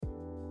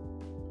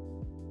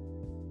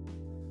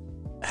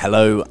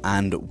Hello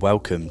and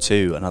welcome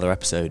to another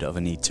episode of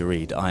A Need to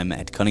Read. I'm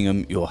Ed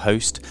Cunningham, your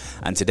host,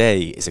 and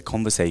today is a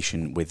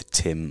conversation with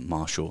Tim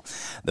Marshall.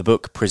 The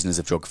book Prisoners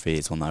of Geography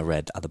is one that I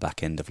read at the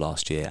back end of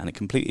last year, and it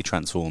completely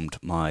transformed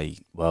my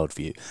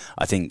worldview.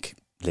 I think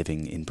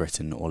living in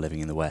Britain or living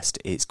in the West,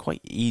 it's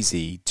quite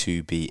easy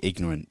to be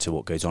ignorant to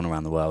what goes on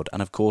around the world,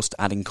 and of course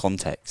adding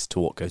context to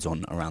what goes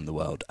on around the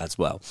world as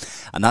well.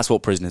 And that's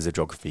what Prisoners of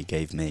Geography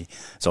gave me.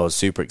 So I was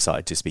super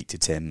excited to speak to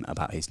Tim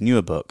about his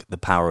newer book, The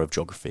Power of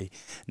Geography.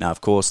 Now, of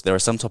course, there are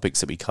some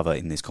topics that we cover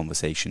in this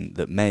conversation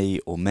that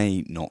may or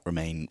may not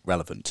remain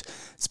relevant,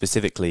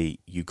 specifically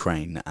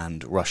Ukraine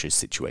and Russia's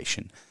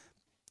situation.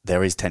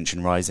 There is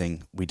tension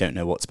rising. We don't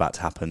know what's about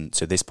to happen.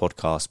 So this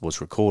podcast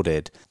was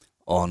recorded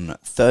on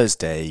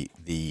Thursday,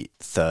 the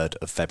 3rd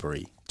of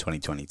February,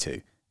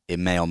 2022. It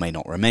may or may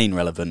not remain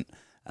relevant,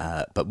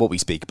 but what we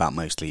speak about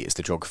mostly is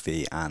the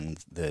geography and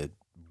the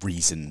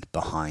reason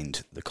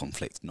behind the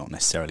conflict, not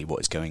necessarily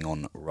what is going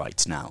on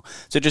right now.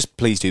 So just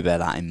please do bear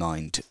that in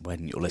mind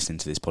when you're listening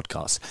to this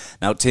podcast.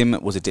 Now, Tim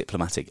was a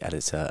diplomatic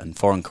editor and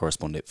foreign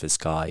correspondent for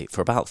Sky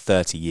for about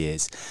 30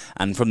 years,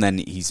 and from then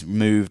he's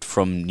moved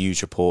from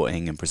news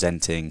reporting and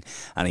presenting,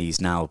 and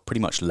he's now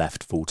pretty much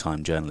left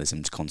full-time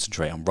journalism to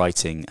concentrate on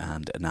writing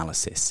and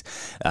analysis.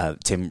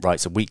 Tim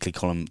writes a weekly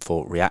column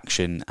for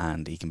Reaction,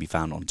 and he can be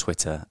found on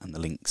Twitter, and the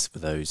links for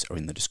those are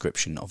in the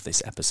description of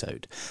this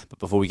episode. But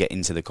before we get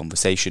into the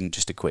conversation,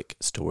 just a quick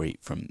story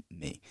from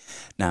me.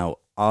 Now,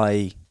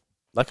 I,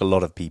 like a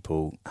lot of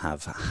people,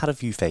 have had a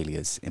few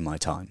failures in my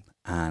time,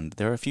 and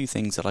there are a few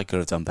things that I could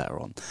have done better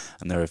on,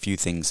 and there are a few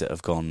things that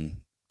have gone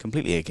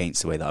completely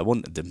against the way that I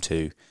wanted them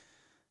to,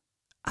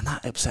 and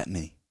that upset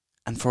me.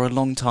 And for a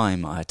long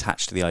time, I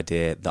attached to the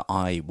idea that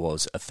I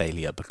was a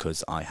failure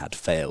because I had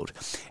failed.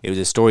 It was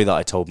a story that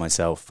I told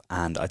myself,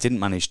 and I didn't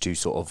manage to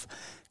sort of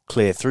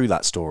clear through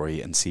that story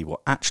and see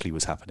what actually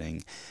was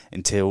happening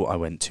until I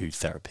went to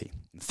therapy.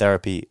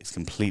 Therapy has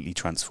completely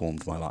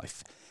transformed my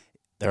life.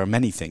 There are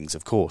many things,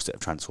 of course, that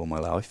have transformed my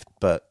life,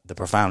 but the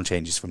profound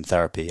changes from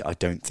therapy I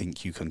don't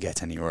think you can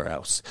get anywhere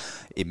else.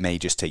 It may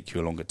just take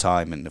you a longer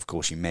time, and of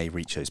course you may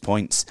reach those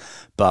points,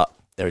 but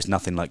there is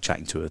nothing like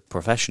chatting to a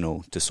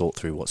professional to sort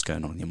through what's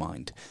going on in your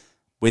mind.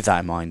 With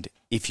that in mind,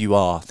 if you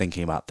are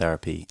thinking about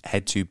therapy,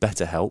 head to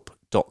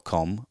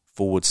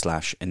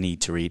betterhelp.com/a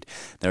need to read.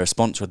 They're a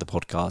sponsor of the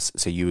podcast,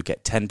 so you would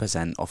get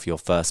 10% off your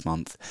first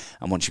month.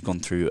 And once you've gone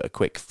through a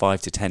quick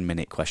 5 to 10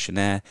 minute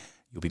questionnaire,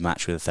 you'll be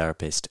matched with a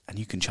therapist and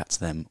you can chat to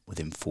them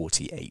within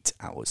 48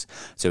 hours.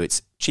 So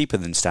it's cheaper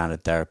than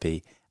standard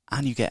therapy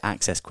and you get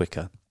access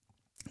quicker.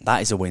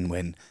 That is a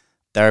win-win.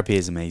 Therapy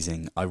is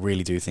amazing. I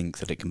really do think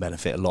that it can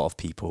benefit a lot of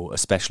people,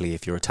 especially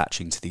if you're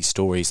attaching to these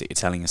stories that you're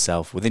telling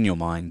yourself within your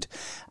mind,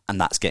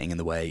 and that's getting in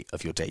the way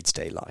of your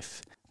day-to-day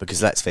life.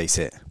 Because let's face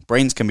it,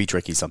 brains can be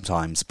tricky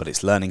sometimes, but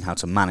it's learning how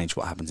to manage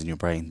what happens in your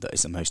brain that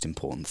is the most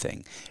important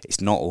thing.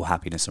 It's not all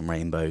happiness and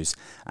rainbows,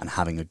 and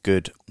having a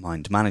good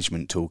mind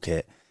management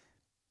toolkit,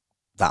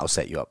 that'll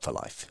set you up for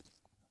life.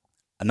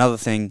 Another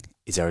thing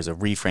is there is a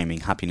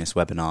Reframing Happiness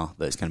webinar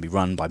that is going to be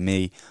run by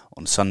me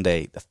on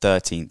Sunday, the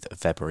 13th of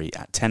February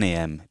at 10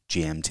 a.m.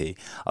 GMT.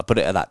 I put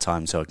it at that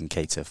time so I can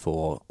cater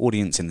for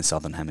audience in the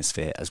Southern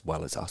Hemisphere as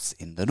well as us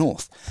in the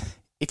North.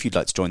 If you'd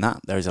like to join that,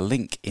 there is a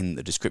link in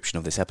the description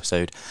of this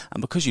episode. And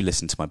because you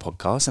listen to my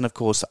podcast, and of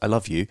course I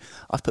love you,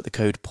 I've put the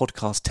code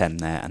podcast10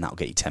 there, and that'll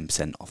get you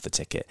 10% off the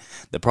ticket.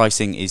 The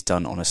pricing is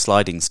done on a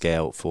sliding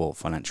scale for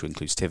financial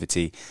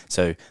inclusivity.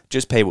 So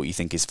just pay what you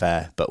think is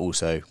fair, but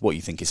also what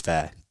you think is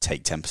fair,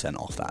 take 10%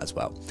 off that as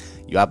well.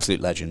 You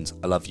absolute legends.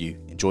 I love you.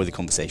 Enjoy the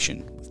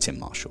conversation with Tim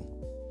Marshall.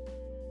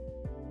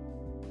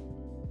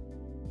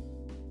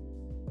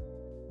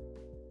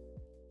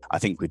 I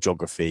think with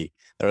geography,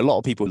 there are a lot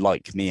of people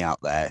like me out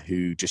there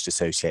who just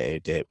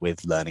associated it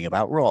with learning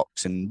about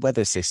rocks and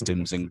weather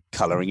systems and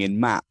colouring in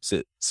maps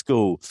at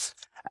school.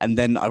 And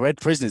then I read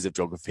Prisoners of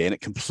Geography and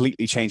it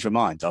completely changed my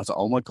mind. I was like,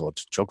 oh my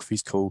God,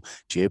 geography's cool.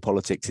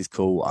 Geopolitics is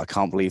cool. I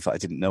can't believe I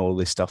didn't know all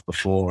this stuff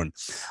before. And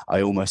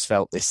I almost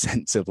felt this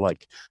sense of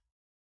like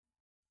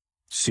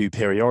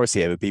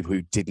superiority over people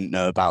who didn't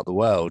know about the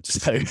world.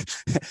 So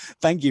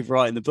thank you for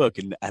writing the book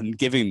and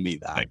giving me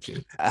that. Thank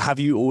you. Have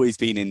you always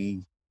been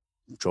in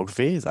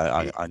geography?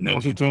 I know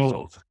Not at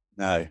all.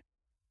 No,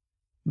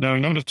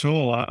 not at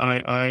all.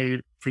 I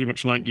pretty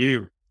much like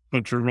you.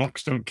 Bunch of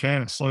rocks, don't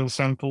care. Soil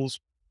samples,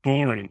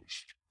 boring.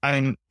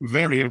 And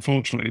very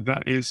unfortunately,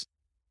 that is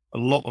a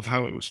lot of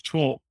how it was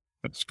taught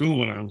at school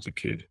when I was a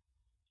kid.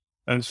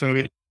 And so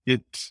it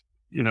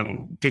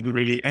didn't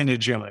really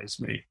energize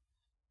me.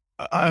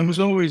 I was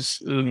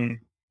always a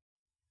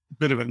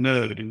bit of a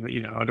nerd in that,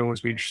 I'd always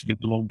be interested in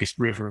the longest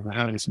river and the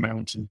highest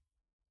mountain,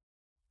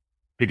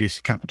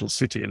 biggest capital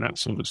city and that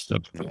sort of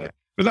stuff. But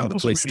that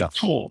wasn't really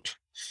taught.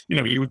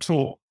 You were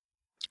taught,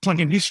 like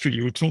in history,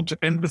 you were taught to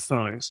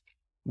empathize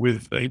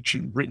with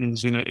ancient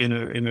Britons in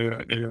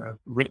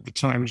the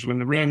times when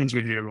the Romans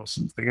were here or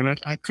something. And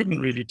I couldn't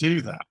really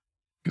do that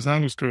because I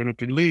was growing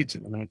up in Leeds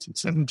in the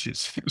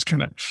 1970s. It was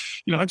kind of,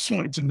 I just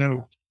wanted to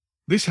know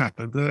this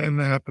happened, then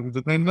that happened,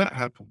 and then that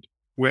happened,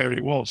 where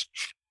it was.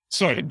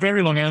 Sorry,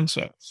 very long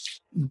answer.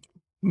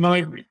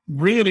 My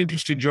real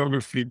interest in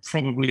geography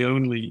probably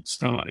only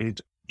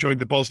started during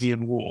the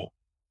Bosnian War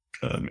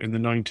in the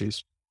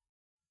 90s,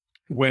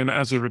 when,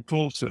 as a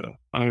reporter,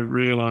 I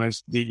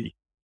realized the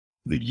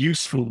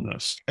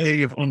usefulness,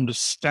 of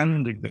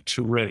understanding the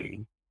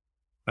terrain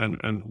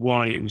and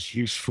why it was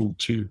useful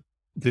to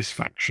this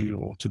faction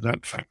or to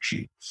that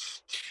faction,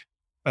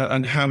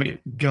 and how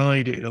it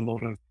guided a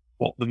lot of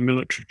what the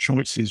military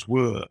choices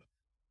were.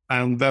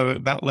 And though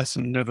that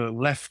lesson never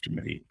left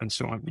me, and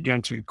so I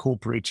began to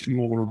incorporate it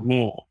more and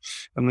more.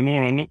 And the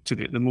more I looked at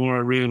it, the more I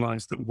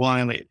realized that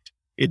while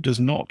it does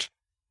not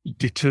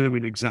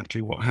determine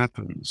exactly what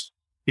happens,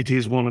 it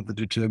is one of the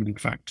determining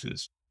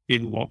factors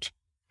in what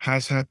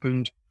has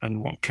happened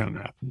and what can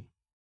happen.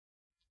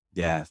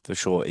 Yeah, for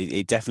sure.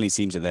 It definitely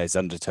seems that there's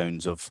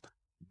undertones of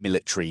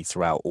military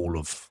throughout all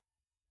of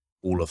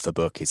the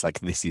book. It's like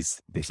this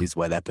is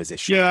where they're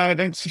positioned. Yeah,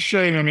 that's a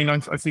shame. I mean, I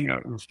think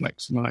that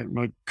reflects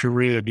my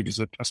career, because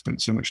I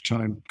spent so much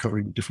time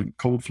covering different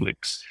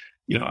conflicts.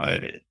 You know,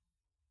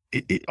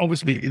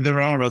 obviously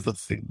there are other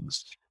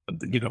things,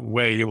 you know,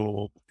 where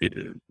your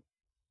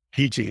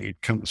heating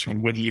it comes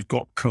from, whether you've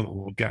got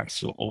coal or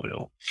gas or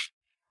oil.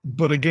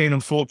 But again,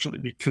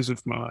 unfortunately, because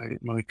of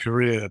my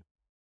career,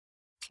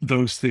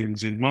 those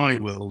things in my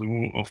world are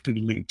more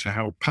often linked to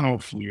how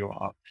powerful you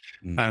are.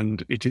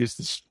 And it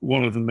is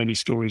one of the many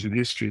stories in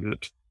history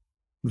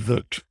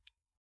that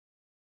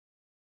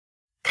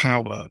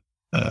power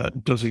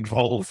does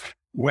involve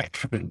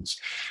weapons.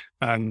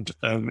 And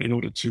in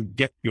order to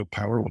get your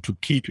power or to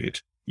keep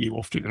it, you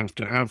often have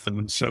to have them.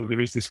 And so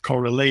there is this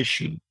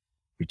correlation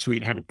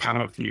between how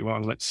powerful you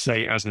are, let's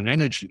say, as an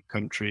energy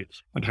country,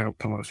 and how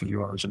powerful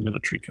you are as a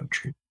military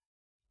country.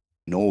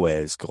 Norway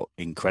has got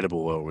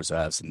incredible oil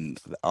reserves, and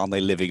aren't they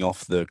living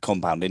off the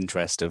compound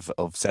interest of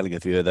selling a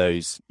few of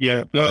those?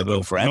 Yeah,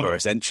 forever,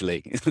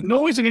 essentially.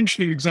 Norway's an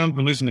interesting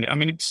example, isn't it? I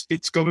mean,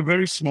 it's got a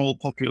very small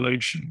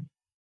population,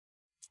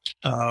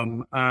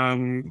 and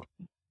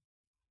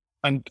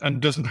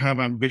doesn't have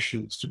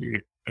ambitions to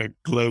be a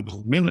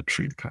global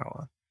military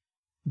power,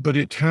 but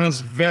it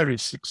has very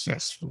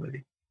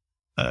successfully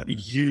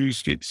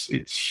used its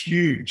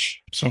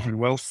huge sovereign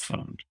wealth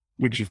fund,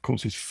 which of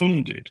course is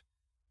funded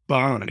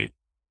by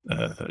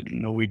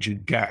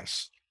Norwegian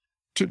gas,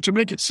 to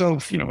make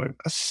itself, you know,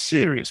 a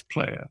serious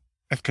player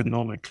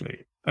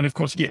economically. And of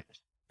course, yeah,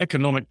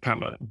 economic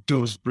power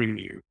does bring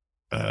you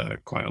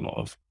quite a lot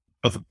of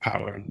other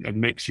power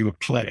and makes you a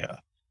player,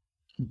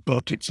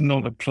 but it's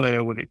not a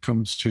player when it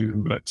comes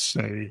to, let's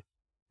say,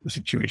 the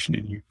situation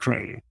in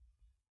Ukraine.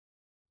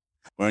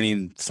 We're only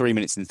in 3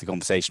 minutes into the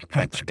conversation,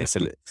 so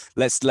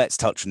let's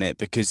touch on it,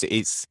 because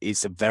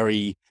it's a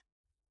very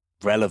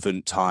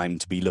relevant time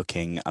to be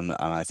looking, and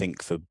I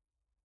think for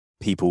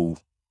people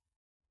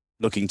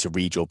looking to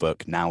read your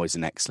book, now is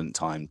an excellent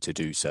time to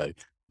do so.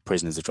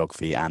 Prisoners of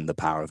Geography and the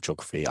Power of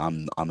Geography.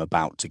 I'm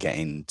about to get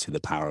into the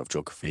power of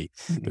geography,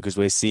 because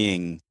we're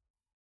seeing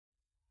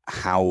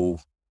how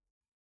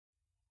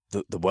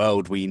the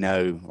world we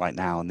know right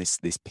now, and this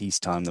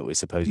peacetime that we're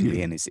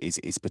supposedly in,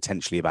 is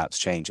potentially about to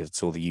change. I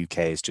saw the UK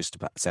has just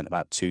sent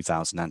about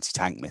 2,000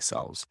 anti-tank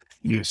missiles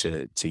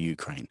to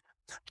Ukraine.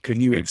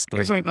 Can you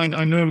explain?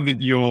 I know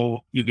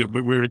that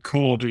we're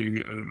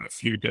recording a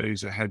few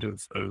days ahead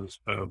of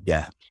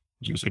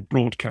you say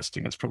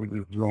broadcasting. That's probably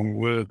the wrong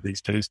word these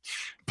days.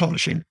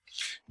 Publishing.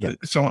 Yeah.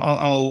 So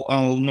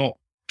I'll not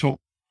talk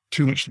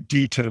too much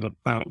detail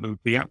about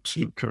the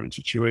absolute current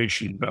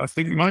situation, but I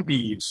think it might be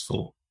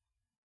useful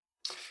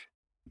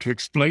to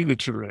explain the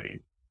terrain.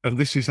 And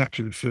this is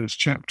actually the first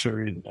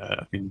chapter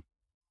in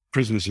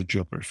Prisoners of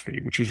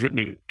Geography, which was written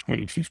in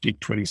 2015,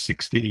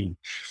 2016.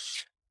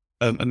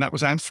 And that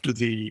was after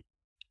the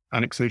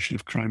annexation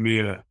of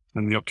Crimea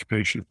and the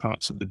occupation of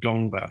parts of the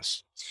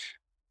Donbass.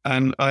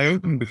 And I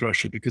opened with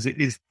Russia because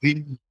it is,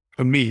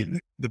 for me,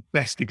 the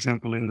best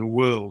example in the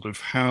world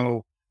of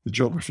how the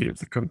geography of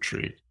the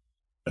country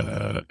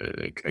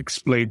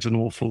explains an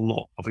awful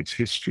lot of its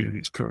history and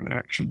its current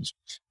actions.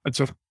 And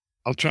so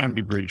I'll try and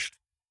be brief.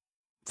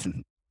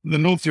 The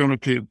North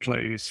European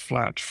play is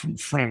flat from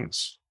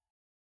France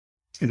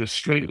in a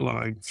straight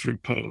line through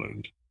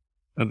Poland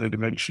and then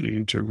eventually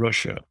into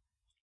Russia.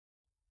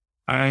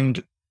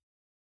 And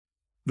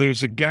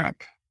there's a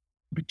gap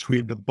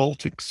between the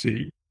Baltic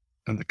Sea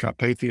and the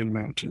Carpathian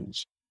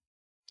Mountains,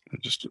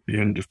 just at the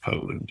end of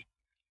Poland.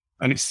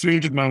 And it's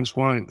 300 miles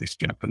wide, this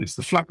gap, and it's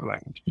the flat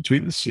land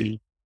between the sea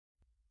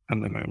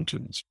and the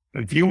mountains.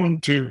 And if you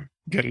want to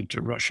get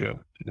into Russia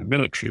in a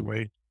military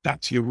way,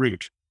 that's your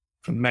route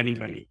from many,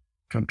 many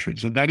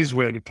countries. And that is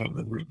where the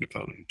route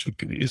Napoleon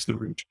took, and it is the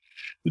route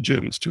the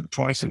Germans took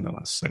twice in the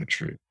last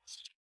century.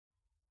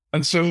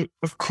 And so,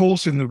 of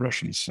course, in the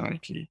Russian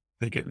psyche,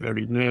 they get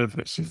very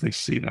nervous if they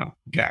see that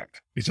gap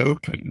is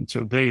open. And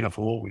so they have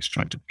always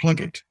tried to plug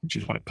it, which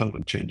is why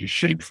Poland changes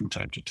shape from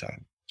time to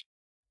time.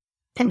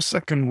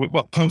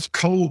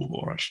 Post-Cold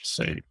War, I should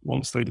say,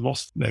 once they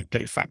lost their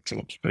de facto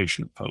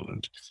occupation of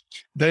Poland,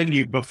 their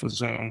new buffer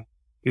zone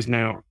is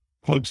now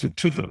closer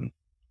to them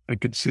and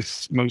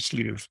consists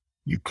mostly of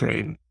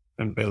Ukraine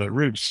and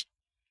Belarus.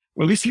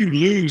 Well, if you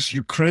lose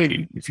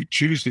Ukraine, if it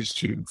chooses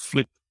to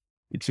flip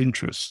its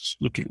interests,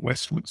 looking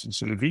westwards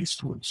instead of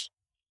eastwards,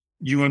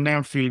 you are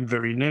now feeling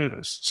very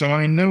nervous. So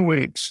I in no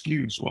way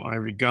excuse what I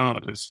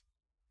regard as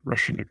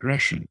Russian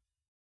aggression,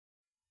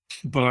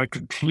 but I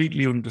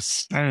completely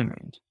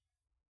understand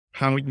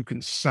how you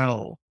can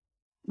sell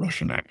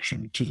Russian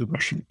action to the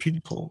Russian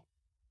people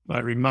by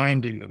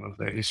reminding them of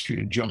their history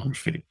and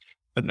geography.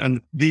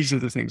 And these are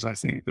the things I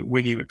think that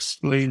when you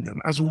explain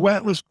them, as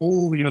well as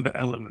all the other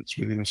elements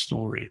within a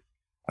story,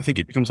 I think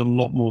it becomes a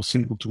lot more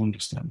simple to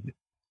understand it.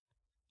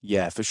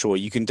 Yeah, for sure.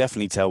 You can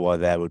definitely tell why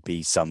there would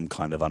be some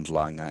kind of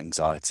underlying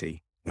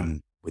anxiety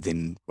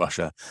within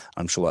Russia.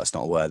 I'm sure that's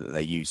not a word that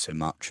they use so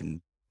much,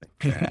 and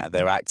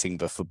they're acting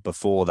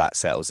before that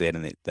settles in,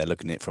 and they're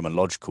looking at it from a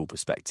logical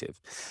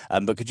perspective.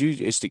 But could you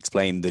just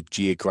explain the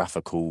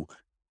geographical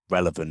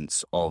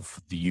relevance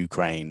of the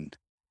Ukraine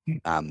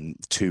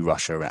to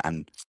Russia?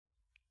 And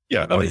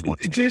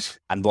it is.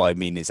 And what I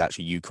mean is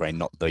actually Ukraine,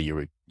 not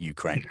the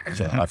Ukraine.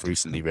 So I've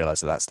recently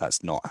realised that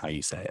that's not how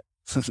you say it.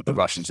 The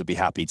Russians would be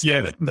happy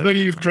to. The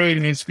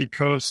Ukraine is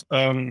because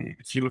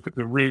if you look at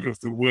the root of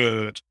the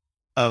word,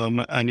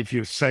 and if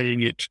you're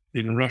saying it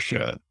in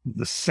Russia,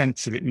 the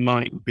sense of it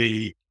might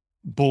be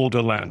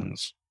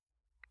borderlands,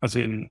 as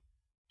in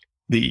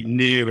the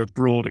near,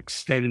 broad,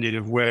 extended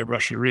of where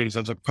Russia is,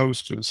 as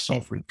opposed to a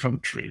sovereign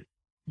country,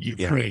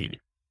 Ukraine. Yeah.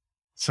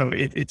 So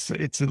it's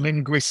a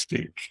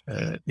linguistic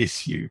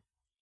issue.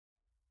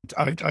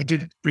 I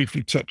did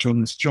briefly touch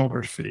on this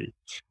geography.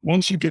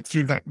 Once you get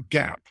through that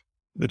gap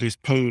that is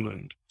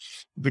Poland,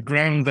 the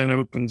ground then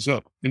opens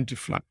up into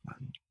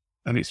flatland,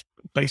 and it's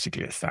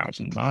basically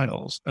 1,000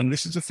 miles. And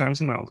this is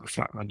 1,000 miles of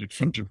flatland in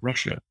front of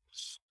Russia.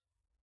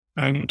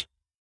 And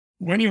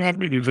when you have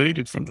been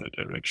invaded from that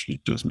direction,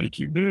 it does make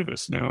you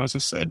nervous. Now, as I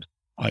said,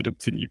 I don't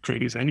think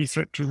Ukraine is any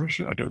threat to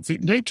Russia. I don't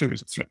think NATO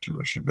is a threat to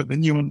Russia. But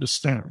then you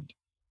understand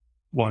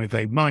why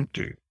they might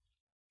do.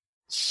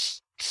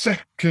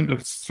 Second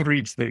of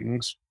three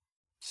things.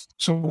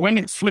 So when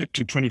it flipped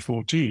in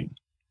 2014,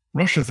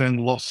 Russia then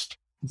lost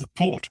the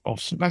port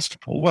of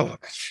Sevastopol. Well,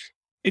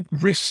 it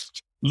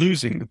risked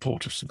losing the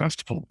port of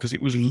Sevastopol because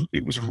it was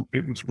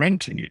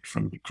renting it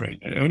from Ukraine.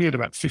 It only had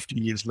about 50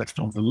 years left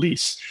on the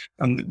lease,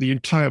 and the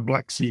entire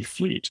Black Sea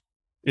fleet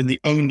in the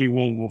only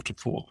warm water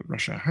port that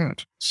Russia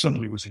had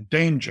suddenly was in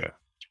danger.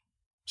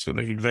 So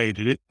they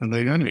invaded it and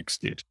they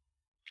annexed it.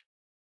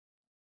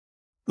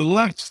 The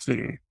last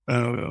thing,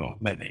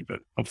 many,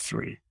 but of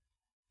three,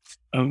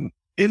 in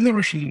the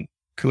Russian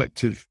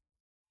collective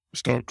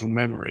historical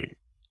memory,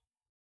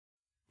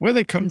 where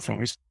they come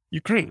from is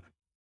Ukraine.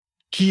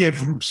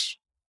 Kiev Rus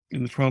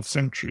in the 12th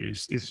century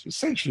is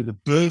essentially the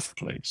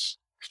birthplace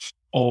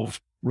of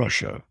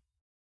Russia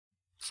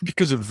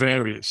because of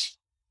various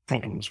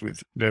problems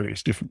with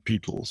various different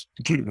peoples,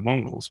 including the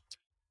Mongols.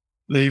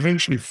 They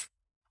eventually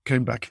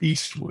came back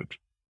eastward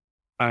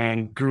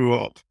and grew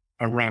up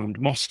around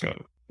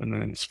Moscow and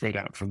then spread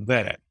out from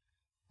there.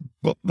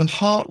 But the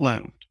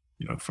heartland,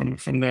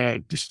 from their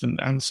distant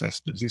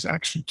ancestors, is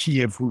actually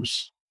Kiev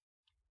Rus.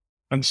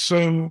 And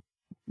so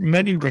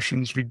many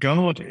Russians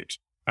regard it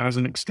as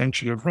an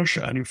extension of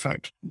Russia. And in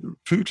fact,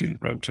 Putin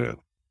wrote an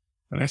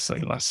essay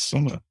last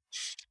summer.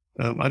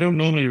 I don't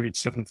normally read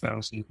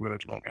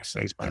 7,000-word long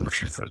essays by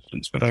Russian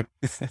presidents, but I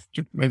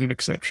made an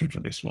exception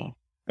for this one.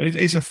 And it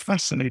is a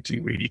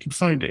fascinating read. You can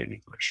find it in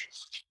English,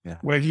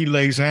 where he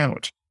lays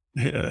out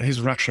his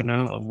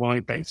rationale of why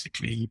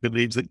basically he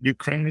believes that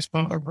Ukraine is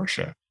part of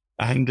Russia.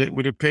 And it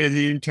would appear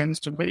he intends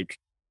to make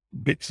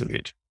bits of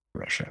it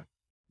Russia.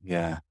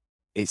 Yeah,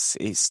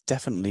 it's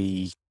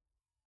definitely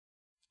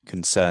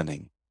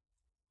concerning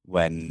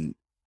when,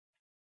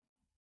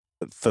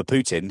 for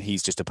Putin,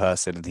 he's just a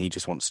person and he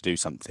just wants to do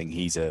something.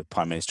 He's a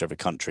prime minister of a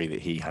country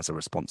that he has a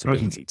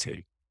responsibility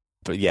to.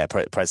 But yeah,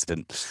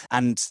 president.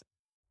 And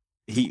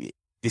this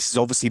is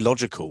obviously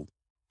logical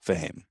for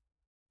him.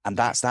 And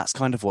that's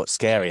kind of what's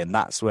scary. And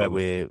that's where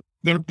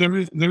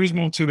there is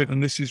more to it.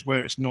 And this is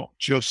where it's not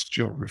just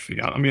geography.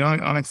 I mean,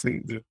 I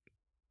think the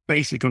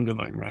basic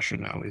underlying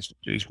rationale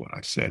is what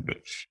I said, but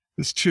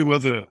there's two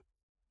other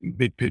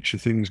big picture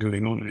things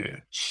going on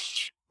here.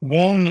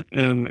 One,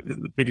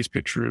 the biggest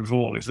picture of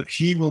all, is that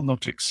he will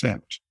not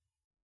accept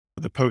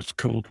the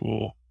post-Cold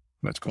War,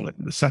 let's call it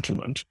the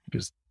settlement,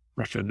 because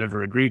Russia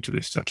never agreed to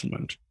this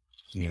settlement.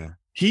 Yeah.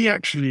 He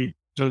actually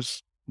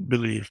does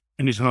believe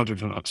in his heart of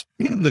hearts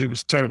that it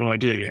was a terrible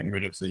idea getting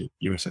rid of the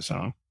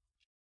USSR.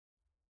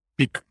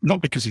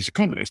 Not because he's a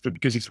communist, but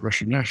because he's a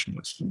Russian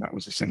nationalist, and that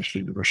was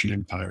essentially the Russian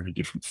Empire in a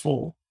different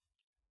form.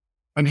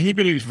 And he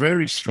believes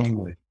very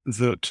strongly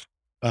that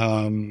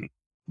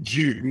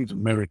you, the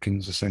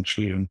Americans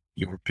essentially, and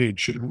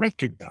Europeans should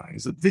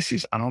recognize that this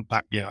is our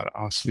backyard,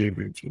 our sphere of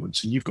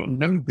influence, and you've got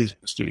no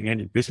business doing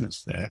any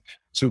business there.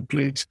 So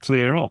please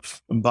clear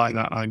off. And by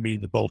that, I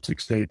mean the Baltic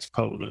states,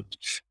 Poland,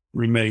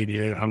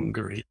 Romania,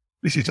 Hungary.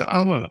 This is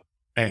our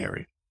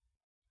area.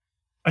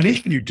 And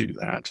if you do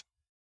that,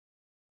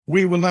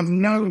 we will have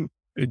no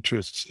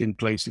interests in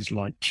places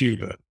like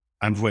Cuba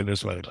and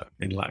Venezuela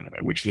in Latin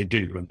America, which they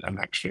do. And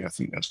actually, I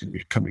think that's going to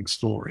be a coming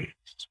story.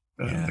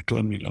 The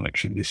Colombian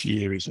election this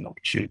year is an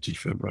opportunity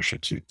for Russia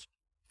to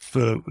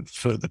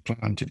further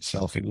plant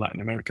itself in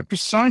Latin America,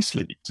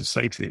 precisely to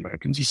say to the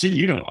Americans, you see,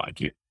 you don't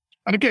like it.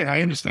 And again,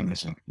 I understand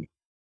this.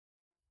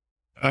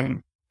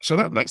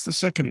 So that's the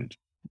second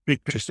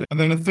big picture. And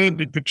then a third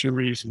big picture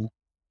reason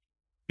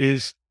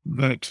is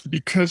that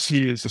because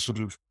he is a sort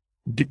of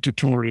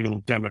dictatorial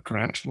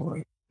democrat or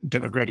a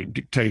democratic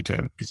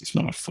dictator, because it's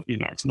not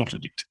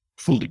a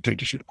full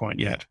dictatorship quite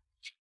yet,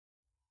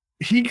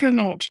 he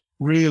cannot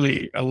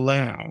really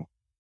allow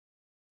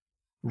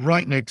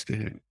right next to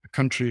him a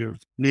country of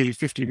nearly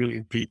 50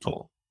 million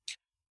people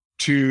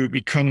to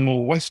become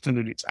more Western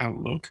in its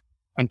outlook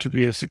and to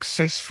be a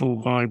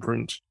successful,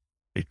 vibrant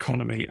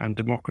economy and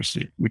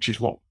democracy, which is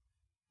what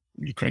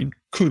Ukraine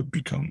could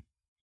become,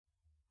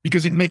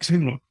 because it makes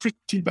him look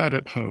pretty bad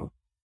at home.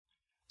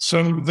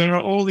 So there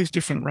are all these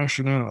different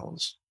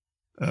rationales,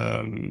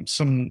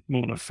 some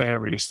more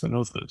nefarious than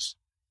others,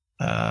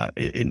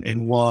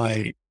 in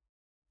why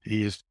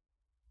he has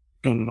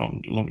gone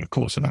along the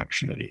course of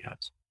action that he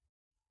has.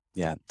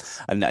 Yeah,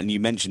 and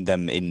you mentioned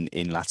them in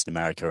Latin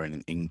America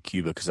and in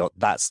Cuba, because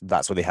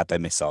that's where they had their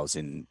missiles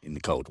in the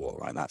Cold War,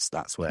 right?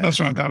 That's where. That's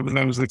right.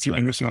 That was the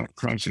Cuban Missile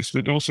Crisis.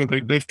 But also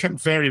they've kept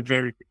very,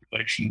 very good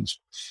relations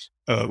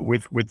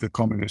with the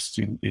communists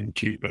in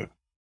Cuba,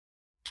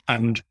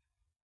 and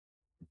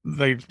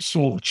they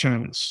saw the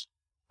chance.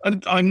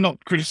 And I'm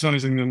not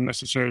criticizing them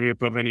necessarily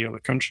above any other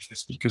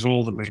countries, because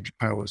all the major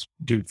powers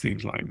do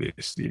things like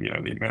this. The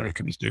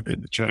Americans do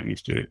it, the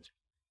Chinese do it.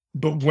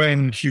 But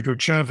when Hugo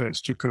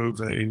Chavez took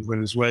over in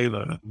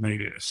Venezuela and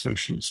made it a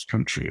socialist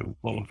country of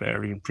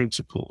Bolivarian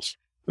principles,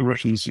 the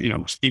Russians,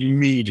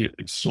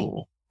 immediately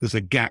saw there's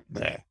a gap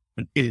there,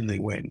 and in they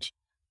went.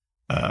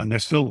 And they're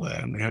still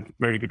there, and they had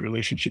very good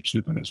relationships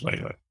with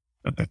Venezuela.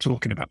 And they're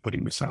talking about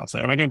putting missiles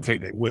there. I don't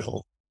think they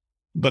will,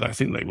 but I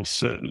think they will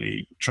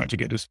certainly try to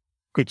get a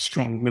good,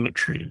 strong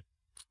military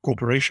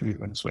cooperation with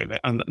Venezuela,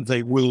 and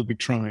they will be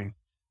trying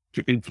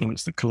to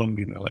influence the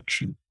Colombian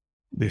election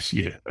this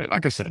year.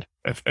 Like I said,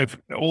 if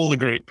all the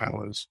great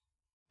powers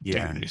do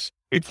this,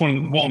 it's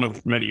one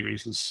of many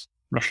reasons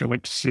Russia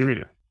went to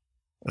Syria.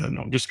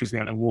 Not just because they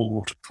had a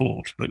war to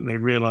port, but they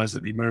realized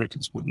that the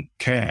Americans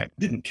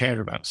didn't care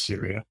about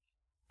Syria,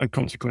 and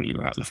consequently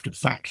that left a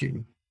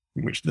vacuum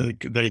in which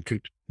they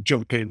could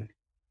jump in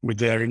with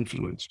their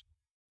influence.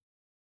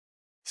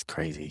 It's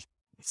crazy.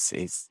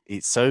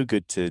 It's so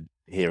good to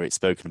hear it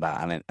spoken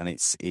about, and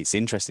it's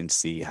interesting to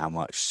see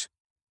how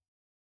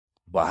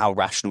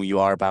rational you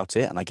are about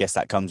it. And I guess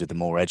that comes with the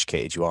more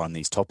educated you are on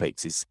these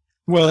topics.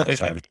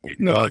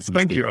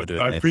 Thank you.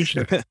 I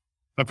appreciate it.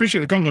 I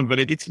appreciate the compliment, but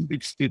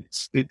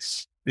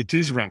it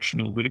is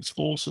rational, but it's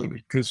also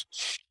because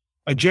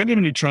I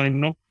genuinely try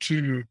not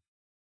to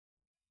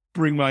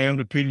bring my own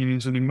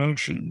opinions and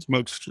emotions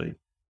mostly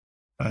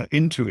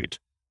into it.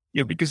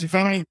 Because if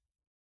I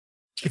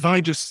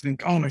just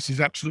think, oh, this is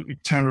absolutely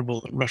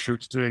terrible that Russia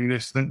is doing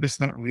this, then this,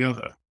 that, or the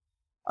other,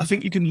 I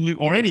think you can lose,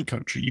 or any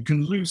country, you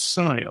can lose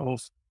sight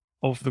of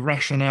the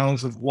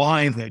rationales of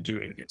why they're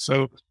doing it.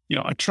 So,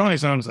 I try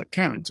as hard as I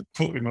can to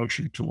put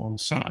emotion to one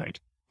side.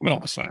 Well,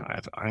 obviously,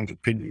 I have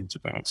opinions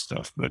about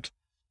stuff, but,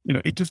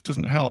 it just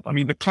doesn't help. I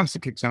mean, the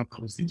classic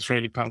example is the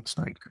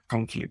Israeli-Palestine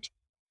conflict.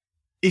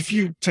 If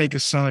you take a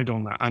side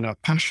on that and are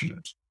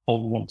passionate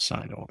on one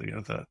side or the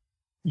other,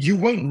 you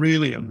won't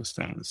really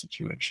understand the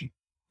situation,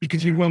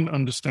 because you won't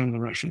understand the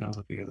rationale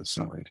of the other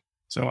side.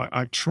 So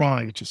I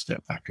try to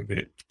step back a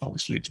bit.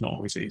 Obviously, it's not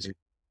always easy.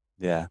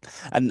 Yeah.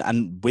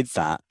 And with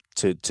that,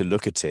 to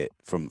look at it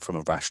from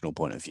a rational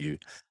point of view,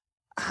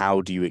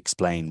 how do you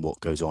explain what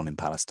goes on in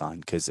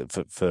Palestine? Because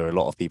for a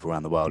lot of people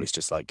around the world, it's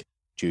just like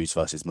Jews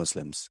versus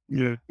Muslims.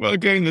 Yeah. Well,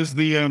 again, there's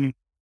the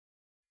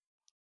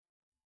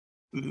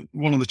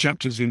one of the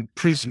chapters in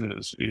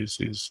Prisoners is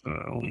it's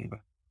on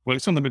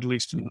the Middle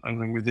East, and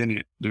then within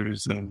it there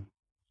is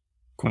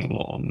quite a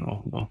lot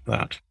on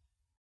that.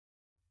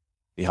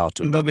 Be hard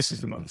to. No, this is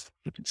the most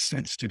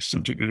sensitive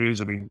subject there is.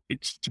 I mean,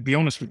 to be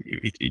honest with you,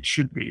 it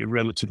should be a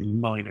relatively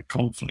minor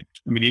conflict.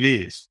 I mean, it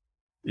is.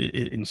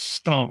 In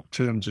stark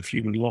terms of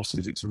human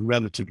losses, it's a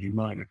relatively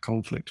minor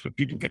conflict, but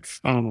people get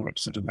far more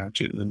upset about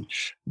it than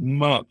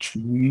much,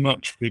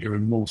 much bigger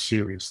and more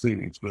serious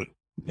things. But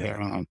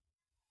there are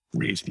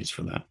reasons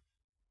for that.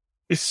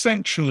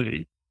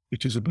 Essentially,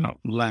 it is about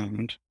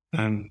land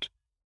and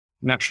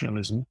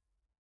nationalism.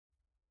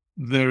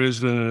 There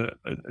is a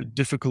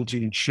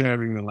difficulty in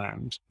sharing the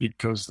land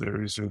because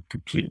there is a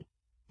complete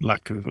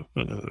lack of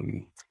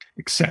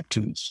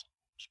acceptance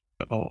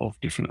of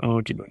different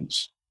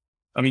arguments.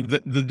 I mean,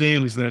 the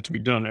deal is there to be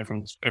done.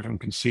 Everyone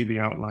can see the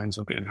outlines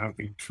of it and have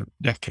been for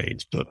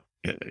decades, but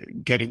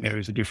getting there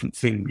is a different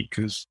thing,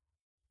 because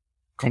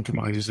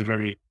compromise is a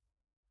very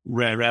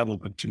rare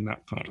element in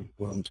that part of the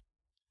world.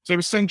 So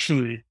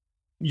essentially,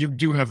 you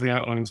do have the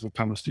outlines of a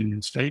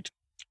Palestinian state.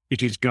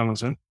 It is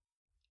Gaza,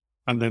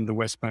 and then the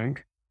West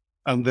Bank,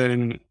 and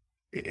then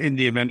in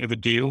the event of a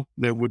deal,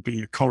 there would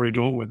be a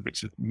corridor, whether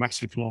it's a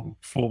massive long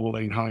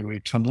 4-lane highway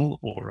tunnel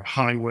or a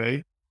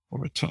highway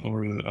or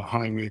a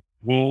highway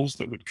walls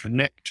that would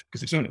connect,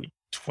 because it's only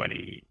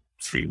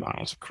 23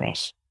 miles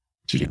across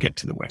till you get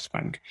to the West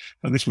Bank.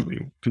 And this would be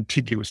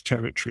contiguous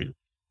territory,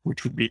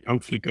 which would be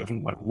hopefully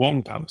governed by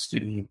one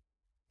Palestinian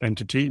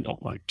entity,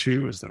 not like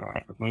two as there are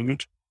at the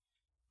moment.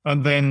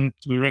 And then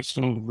the rest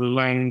of the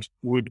land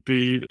would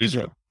be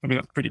Israel. I mean,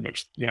 that's pretty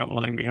much the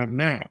outline we have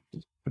now,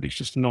 but it's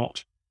just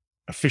not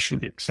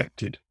officially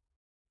accepted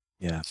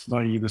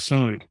by either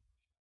side.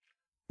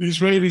 The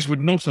Israelis would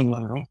not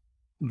allow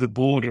the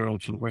border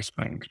of the West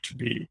Bank to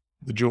be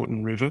the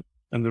Jordan River.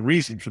 And the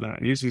reason for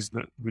that is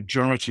that the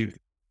majority of the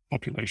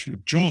population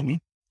of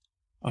Jordan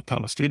are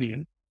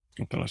Palestinian,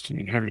 or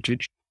Palestinian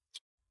heritage.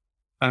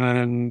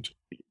 And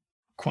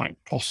quite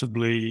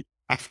possibly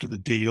after the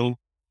deal,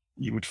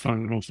 you would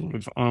find all sort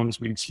of arms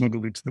being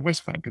smuggled into the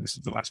West Bank. And this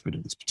is the last bit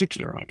of this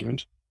particular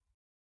argument.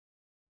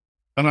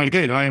 And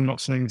again, I am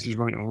not saying this is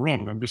right or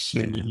wrong. I'm just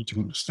saying you need to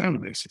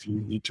understand this if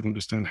you need to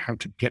understand how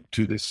to get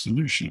to this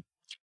solution.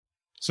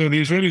 So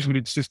the Israelis would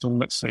insist on,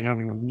 let's say,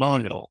 having a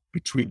mile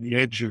between the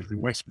edge of the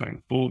West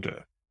Bank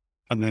border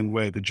and then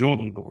where the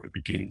Jordan border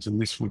begins.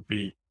 And this would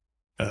be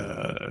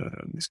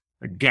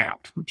a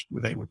gap which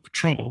they would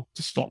patrol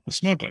to stop the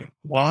smuggling.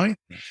 Why?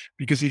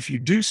 Because if you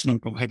do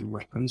smuggle heavy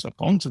weapons up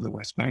onto the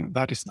West Bank,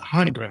 that is the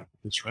high ground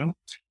of Israel.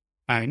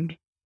 And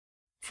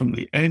from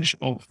the edge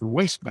of the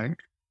West Bank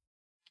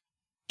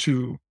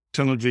to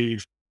Tel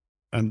Aviv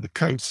and the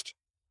coast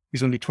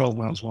is only 12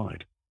 miles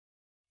wide.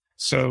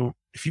 So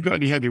if you've got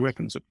any heavy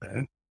weapons up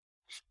there,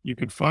 you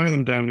could fire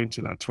them down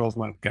into that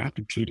 12-mile gap,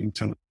 including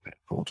Tel Aviv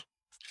Airport.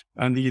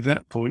 And at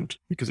that point,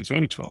 because it's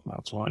only 12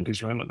 miles wide,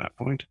 Israel at that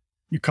point,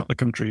 you cut the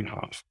country in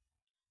half.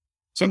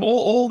 So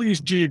all these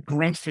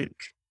geographic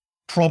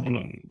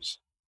problems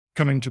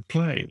come into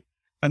play.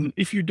 And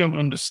if you don't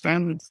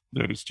understand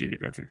those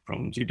geographic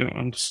problems, you don't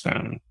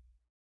understand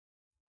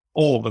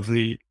all of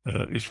the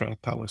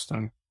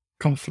Israel-Palestine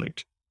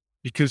conflict.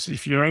 Because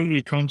if you're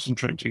only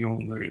concentrating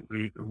on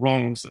the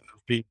wrongs that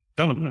have been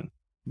done,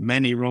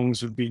 many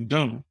wrongs have been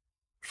done,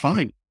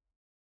 fine.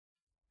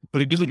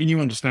 But it doesn't mean you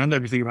understand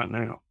everything about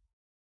now.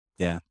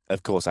 Yeah,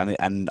 of course.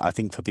 And I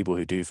think for people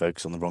who do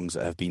focus on the wrongs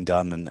that have been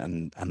done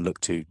and look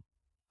to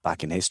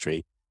back in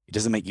history, it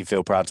doesn't make you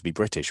feel proud to be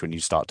British when you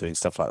start doing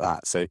stuff like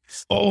that. So,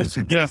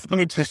 yeah,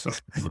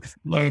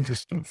 loads of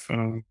stuff.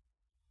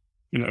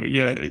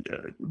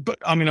 But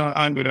I mean,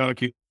 I would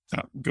argue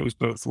that goes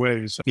both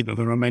ways.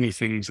 There are many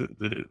things that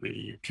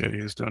the UK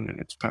has done in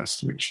its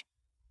past which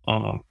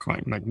are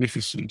quite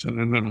magnificent, and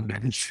then there are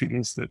many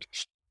things that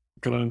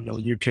colonial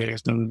UK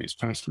has done in its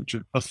past which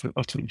are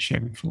utterly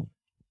shameful.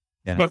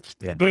 Yeah, but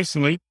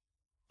personally,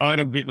 I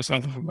don't beat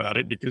myself up about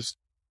it because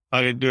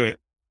I didn't do it.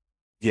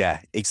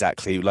 Yeah,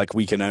 exactly. Like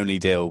we can only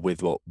deal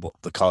with what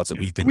the cards that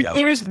we've been dealt.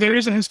 There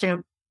is a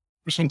historic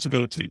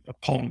responsibility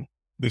upon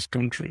this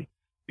country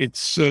in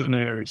certain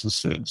areas and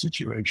certain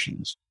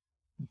situations.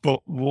 But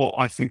what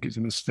I think is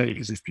a mistake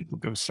is if people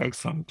go so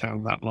far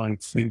down that line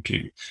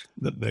thinking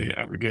that they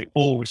aggregate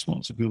all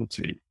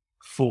responsibility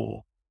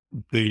for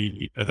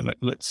the,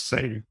 let's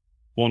say,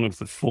 one of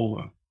the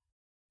former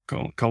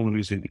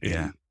colonies in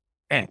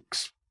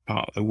X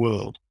part of the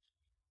world.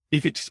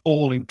 If it's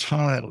all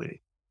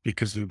entirely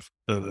because of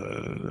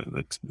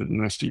the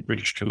nasty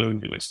British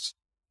colonialists,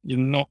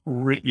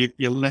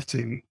 you're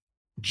letting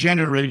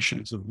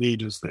generations of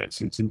leaders there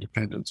since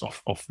independence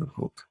off the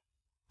hook.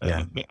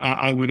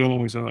 I would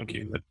always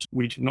argue that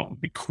we did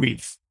not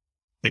bequeath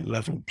a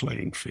level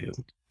playing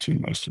field to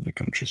most of the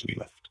countries we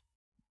left.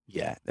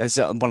 Yeah,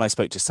 when I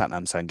spoke to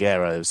Satnam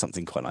Sanghera, it was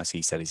something quite nice.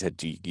 He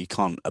said you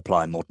can't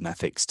apply modern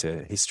ethics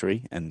to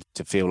history, and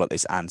to feel like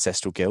this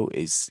ancestral guilt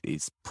is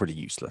pretty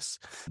useless.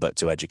 But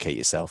to educate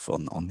yourself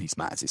on these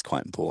matters is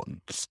quite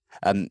important.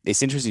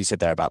 It's interesting you said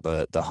there about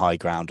the high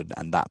ground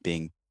and that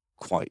being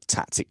quite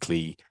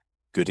tactically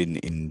good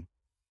in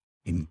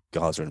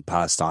Gaza and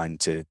Palestine,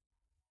 to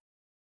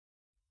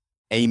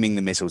aiming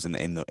the missiles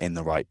in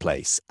the right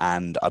place.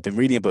 And I've been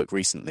reading a book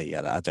recently,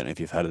 and I don't know if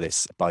you've heard of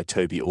this, by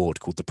Toby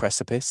Ord, called The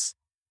Precipice.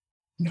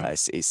 No.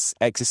 It's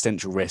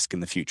existential risk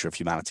in the future of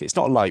humanity. It's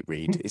not a light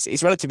read.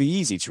 It's relatively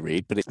easy to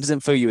read, but it doesn't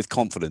fill you with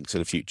confidence for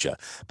the future.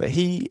 But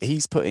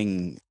he's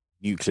putting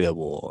nuclear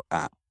war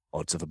at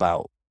odds of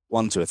about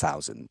 1 to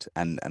 1,000.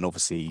 And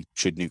obviously,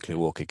 should nuclear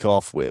war kick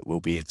off, we'll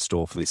be in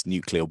store for this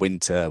nuclear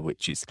winter,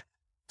 which is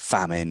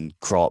famine,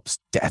 crops,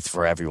 death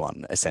for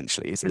everyone.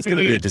 Essentially, it's going to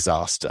be a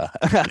disaster.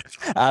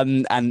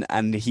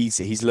 and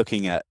he's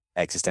looking at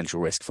existential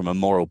risk from a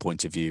moral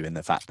point of view, in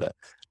the fact that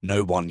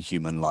no one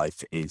human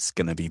life is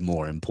going to be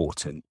more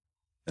important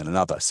than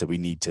another. So we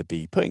need to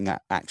be putting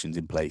actions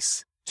in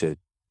place to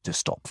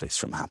stop this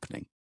from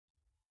happening.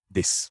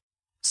 This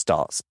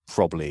starts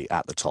probably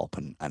at the top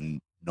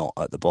and not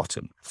at the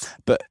bottom.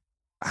 But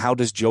how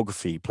does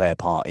geography play a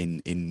part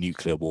in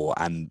nuclear war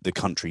and the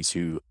countries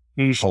who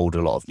hold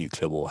a lot of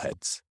nuclear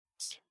warheads?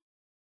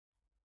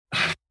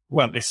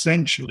 Well,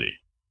 essentially,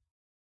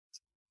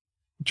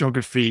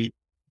 geography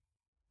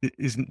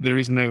there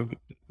is no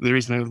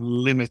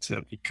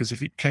limiter, because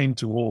if it came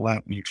to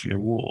all-out nuclear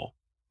war,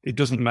 it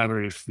doesn't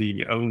matter if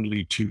the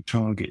only two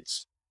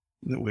targets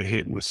that were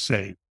hit was,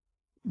 say,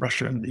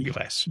 Russia and the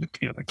US,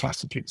 the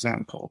classic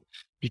example,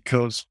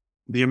 because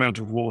the amount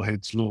of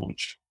warheads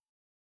launched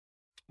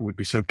would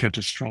be so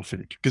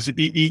catastrophic. Because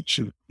each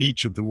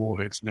of the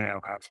warheads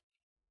now have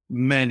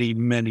many,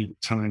 many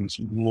times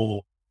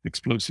more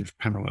explosive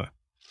power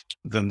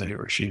than the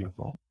Hiroshima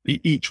bomb.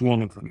 Each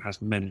one of them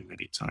has many,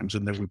 many times,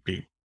 and there would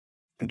be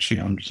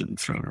actually hundreds of them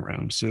thrown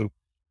around. So,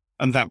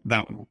 and that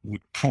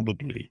would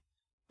probably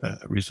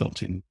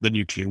result in the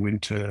nuclear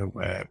winter,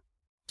 where,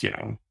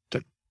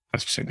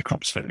 as you say, the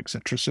crops fail,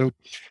 etc. So,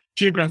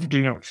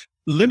 geographically,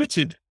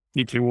 limited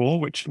nuclear war,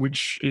 which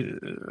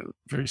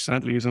very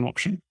sadly is an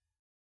option.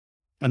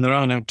 And there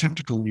are now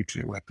tactical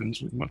nuclear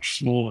weapons with much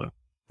smaller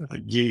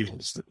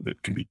yields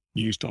that can be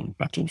used on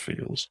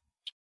battlefields.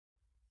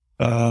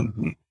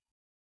 Then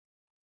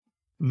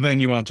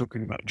you are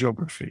talking about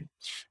geography,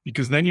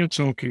 because then you're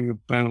talking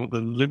about the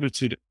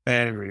limited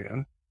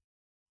area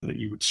that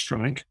you would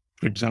strike.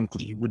 For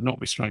example, you would not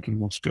be striking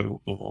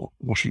Moscow or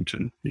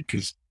Washington,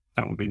 because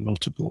that would be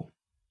multiple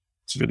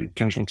civilian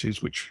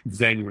casualties, which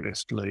then would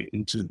escalate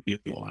into the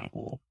all-out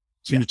war.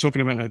 So you're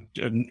talking about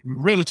a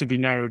relatively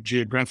narrow,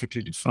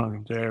 geographically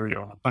defined area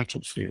on a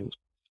battlefield,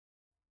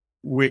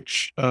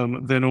 which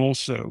then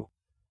also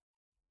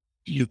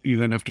you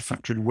then have to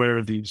factor in where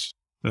are these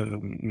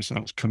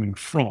missiles coming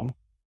from,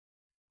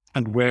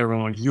 and where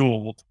are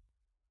your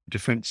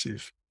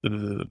defensive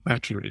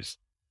batteries.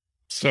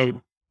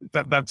 So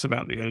that's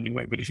about the only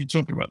way. But if you're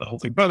talking about the whole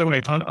thing, by the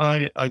way,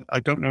 I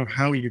don't know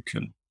how you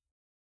can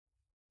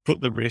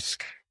put the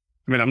risk.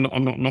 I mean,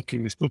 I'm not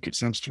knocking this book. It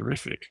sounds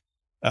terrific.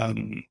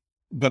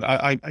 But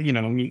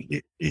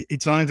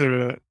it's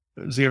either a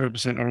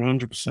 0% or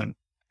 100%.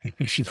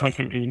 If you know what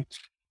I mean.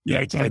 Yeah,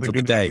 it's either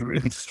good day.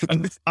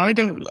 And I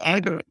don't.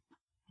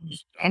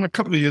 I'm a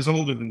couple of years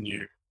older than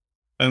you,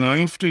 and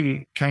I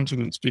often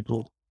countenance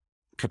people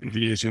a couple of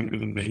years younger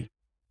than me.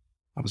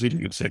 I was even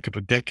going to say a couple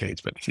of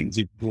decades, but I think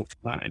they've brought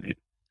that in it.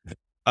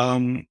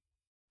 Don't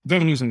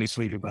lose any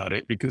sleep about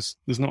it, because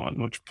there's not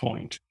much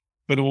point.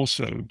 But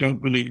also,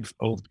 don't believe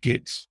old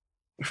gits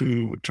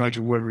who try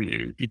to worry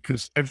you,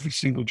 because every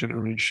single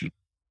generation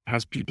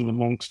has people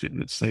amongst it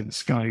that say the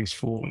sky is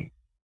falling.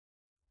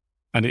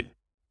 And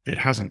it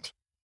hasn't,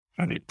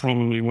 and it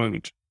probably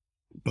won't.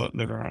 But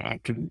I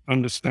can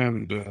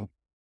understand, a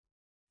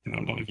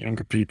lot of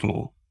younger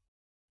people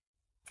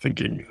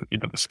thinking,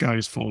 the sky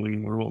is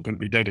falling, we're all going to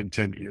be dead in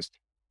 10 years.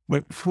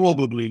 We're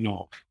probably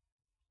not.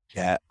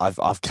 Yeah,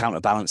 I've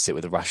counterbalanced it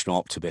with A Rational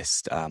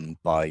Optimist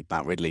by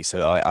Matt Ridley.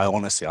 So I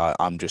honestly,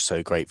 I'm just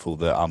so grateful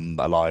that I'm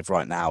alive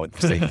right now in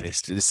the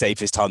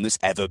safest time that's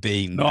ever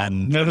been.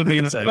 Never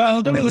been.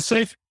 Well,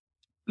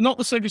 not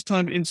the safest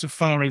time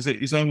insofar as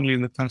it is only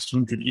in the past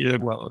 100 years,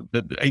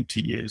 the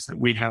 80 years, that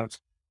we have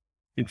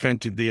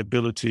invented the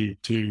ability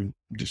to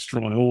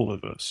destroy all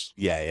of us.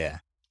 Yeah.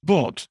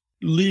 But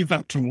leave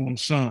that to one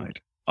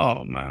side.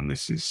 Oh man,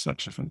 this is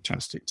such a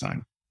fantastic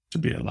time to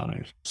be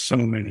alive. So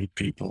many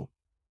people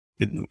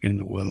in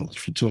the world,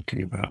 if you're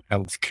talking about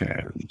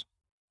healthcare and,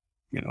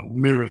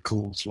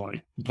 miracles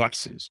like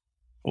glasses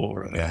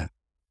or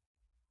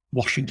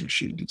washing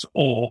machines,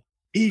 or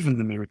even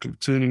the miracle of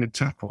turning a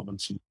tap on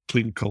and some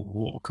clean cold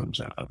water comes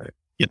out of it.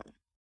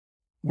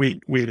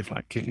 We live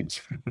like kings.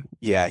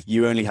 Yeah,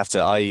 you only have to.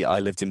 I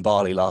lived in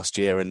Bali last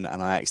year, and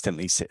I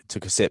accidentally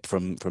took a sip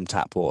from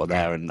tap water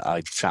there, and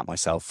I shat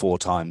myself 4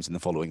 times in the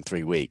following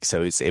 3 weeks.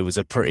 So it was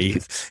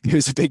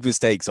a big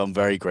mistake. So I'm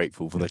very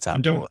grateful for the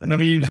tap water.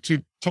 Never use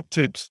 2 top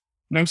tips: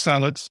 no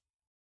salads,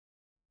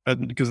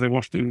 because they're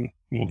washed in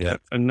water,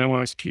 and no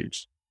ice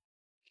cubes.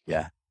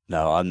 Yeah.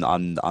 No,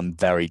 I'm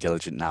very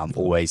diligent now. I'm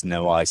always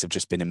no ice. I've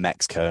just been in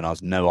Mexico and I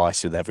was no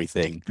ice with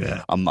everything.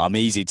 Yeah. I'm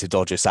easy to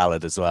dodge a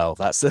salad as well.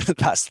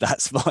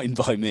 That's fine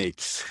by me.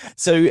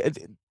 So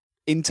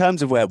in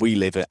terms of where we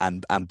live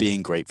and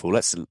being grateful,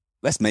 let's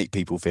make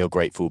people feel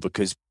grateful,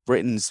 because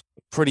Britain's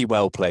pretty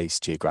well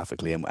placed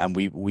geographically, and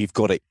we've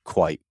got it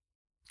quite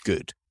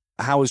good.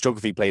 How has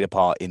geography played a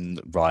part in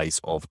the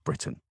rise of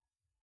Britain?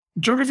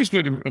 Geography's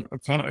played a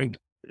part in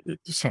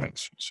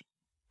science.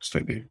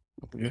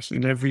 Yes,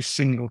 in every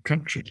single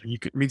country. You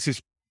could read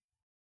this.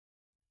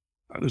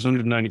 There's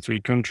 193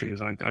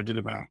 countries. I did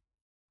about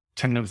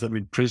 10 of them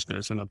in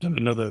prisoners, and I've done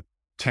another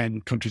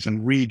 10 countries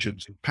and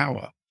regions in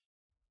power.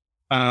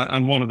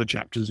 And one of the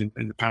chapters in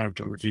the power of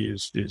geography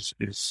is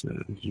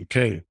the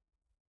UK.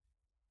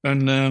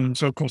 And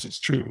so, of course, it's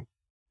true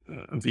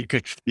of the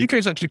UK. The UK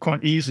is actually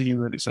quite easy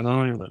in that it's an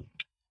island.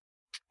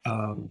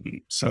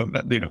 So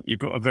that you've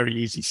got a very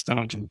easy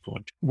starting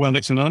point. Well,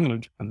 it's an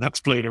island, and that's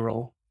played a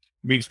role.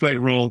 It's played a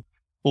role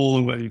all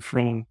the way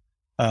from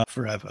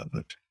forever,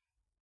 but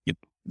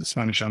the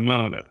Spanish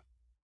Armada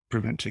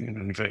preventing an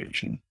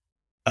invasion,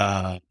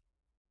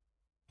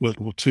 World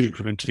War II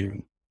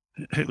preventing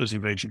Hitler's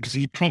invasion, because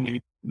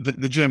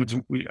the Germans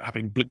were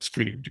having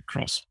blitzkrieg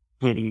across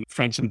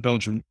France and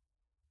Belgium.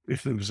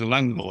 If there was a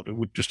land border,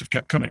 would just have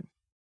kept coming.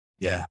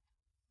 Yeah.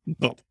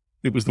 But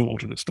It was the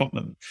water that stopped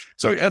them.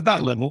 So at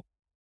that level,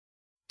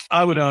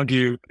 I would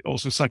argue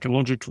also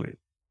psychologically,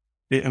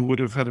 it would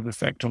have had an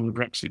effect on the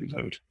Brexit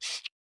vote.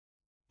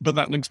 But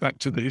that links back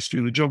to the history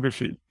and the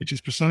geography, which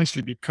is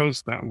precisely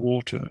because that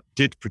water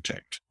did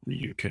protect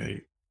the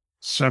UK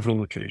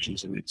several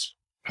occasions in its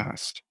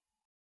past,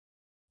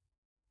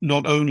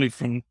 not only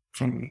from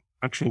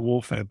actual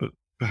warfare, but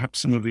perhaps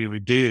some of the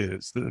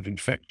ideas that have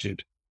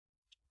infected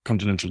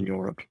continental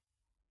Europe,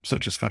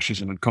 such as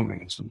fascism and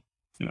communism,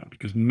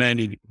 because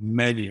many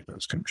of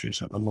those countries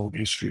have a long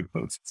history of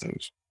both of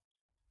those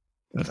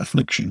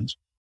afflictions.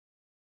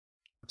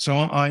 So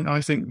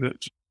I think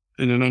that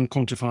in an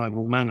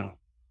unquantifiable manner,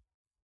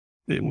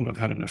 it will have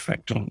had an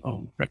effect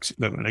on Brexit.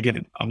 And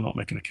again, I'm not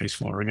making a case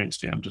for or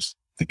against it. I'm just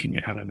thinking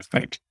it had an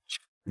effect.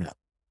 Yeah.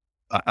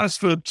 As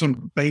for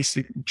some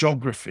basic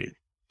geography,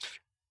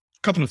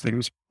 a couple of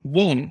things.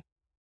 One,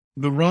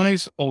 the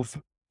rise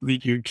of the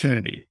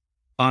UK,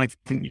 I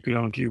think you could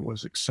argue,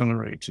 was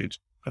accelerated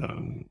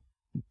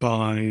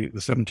by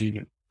the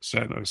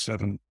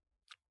 1707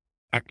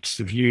 Acts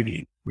of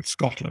Union with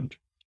Scotland,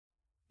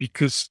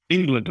 because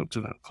England up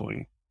to that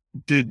point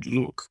did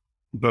look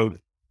both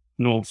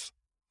north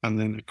and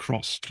then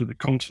across to the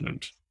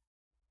continent,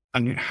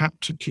 and it had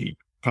to keep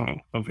part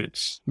of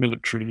its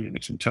military and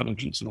its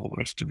intelligence and all the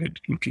rest of it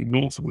looking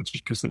northwards,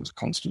 because there was a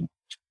constant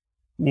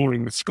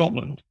warring with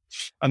Scotland.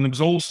 And there was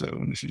also,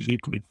 and this is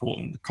equally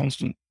important, the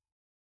constant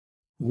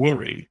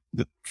worry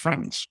that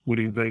France would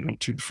invade on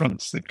two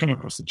fronts. They'd come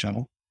across the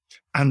Channel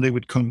and they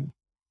would come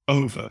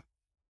over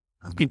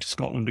into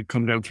Scotland and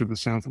come down through the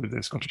south with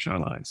their Scottish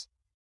allies,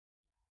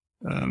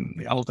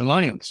 the Allied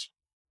Alliance.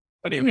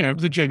 But it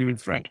was a genuine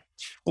threat.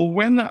 Well,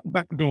 when that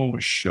back door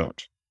was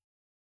shut,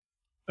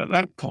 at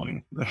that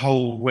point, the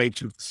whole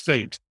weight of the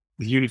state,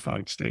 the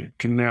unified state,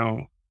 can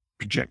now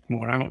project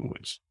more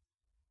outwards.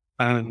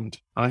 And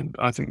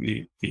I think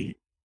the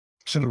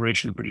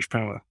acceleration of British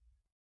power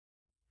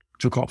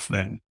took off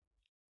then.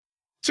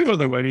 Two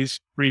other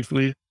ways,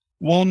 briefly.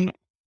 One,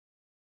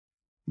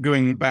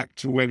 going back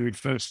to when we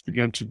first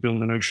began to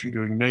build an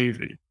ocean-going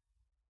navy,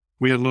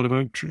 we had a lot of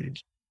oak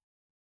trees.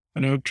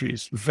 And oak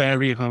trees,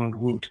 very hard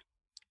wood.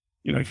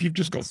 If you've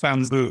just got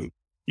bamboo,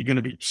 you're going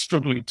to be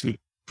struggling to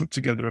put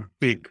together a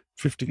big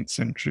 15th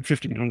century,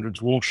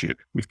 1500s warship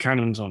with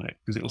cannons on it,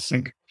 because it'll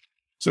sink.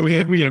 So we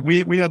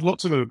had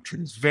lots of oak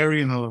trees,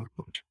 very hard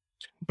wood,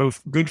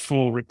 both good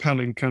for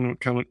repelling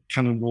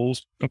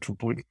cannonballs up to a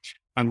point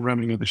and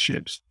ramming other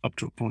ships up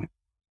to a point.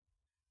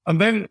 And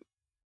then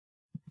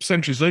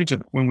centuries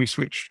later, when we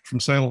switched from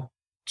sail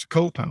to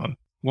coal power,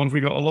 what have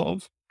we got a lot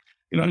of?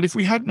 And if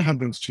we hadn't had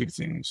those two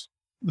things,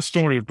 the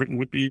story of Britain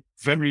would be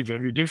very,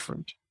 very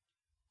different.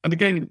 And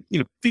again,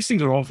 these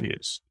things are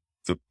obvious.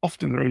 So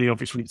often they're only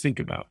obvious when you think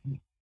about them.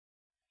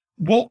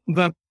 What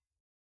that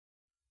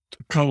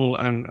coal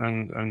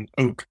and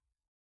oak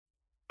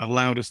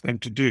allowed us then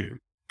to do,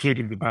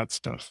 including the bad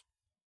stuff,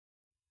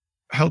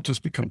 helped us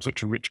become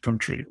such a rich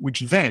country, which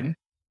then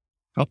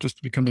helped us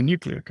to become a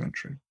nuclear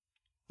country,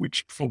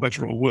 which, for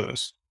better or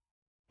worse,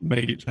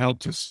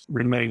 helped us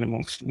remain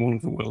amongst one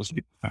of the world's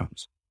nuclear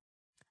powers.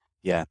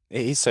 Yeah,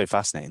 it is so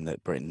fascinating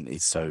that Britain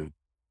is so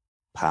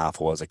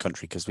powerful as a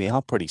country, because we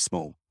are pretty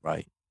small,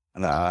 right?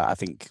 And I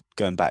think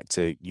going back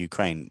to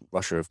Ukraine,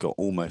 Russia have got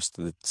almost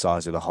the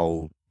size of the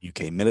whole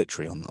UK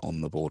military on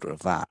the border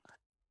of that.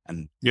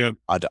 And yeah,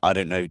 I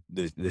don't know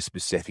the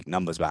specific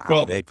numbers about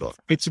how they've got.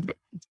 It's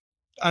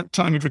at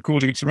time of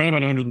recording, it's around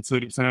about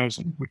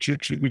 130,000, which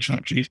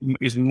actually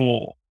is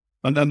more.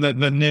 And then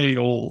they're nearly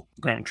all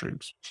ground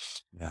troops.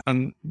 Yeah.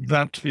 And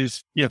that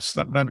is, yes,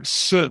 that is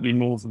certainly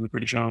more than the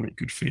British Army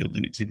could field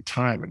in its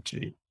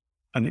entirety.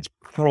 And it's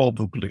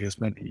probably as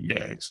many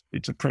years.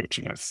 It's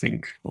approaching, I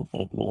think,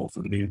 or more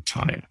than the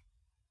entire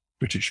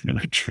British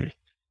military.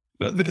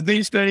 But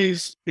these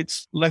days,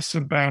 it's less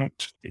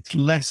about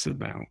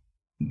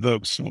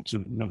those sorts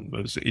of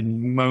numbers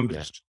in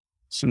most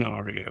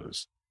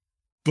scenarios,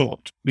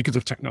 but because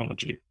of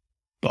technology.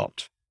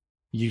 But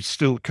you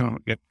still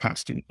can't get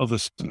past, in other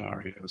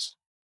scenarios,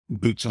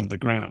 boots on the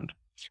ground.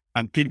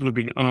 And people have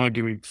been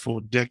arguing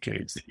for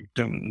decades that you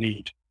don't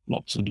need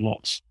lots and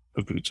lots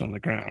of boots on the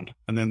ground.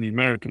 And then the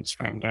Americans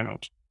found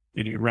out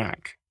in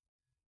Iraq,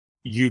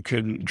 you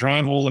can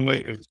drive all the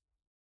way to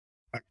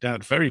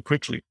Baghdad very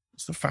quickly.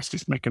 It's the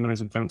fastest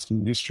mechanized advance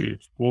in the history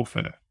of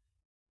warfare.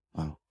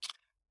 Wow.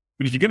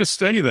 But if you're going to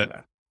stay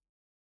there,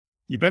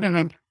 you better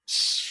have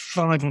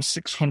 500,000 or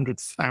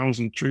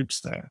 600,000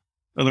 troops there.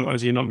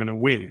 Otherwise, you're not going to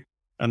win.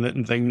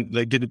 And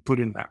they didn't put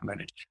in that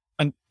many.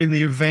 And in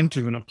the event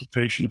of an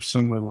occupation of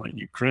somewhere like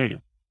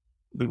Ukraine,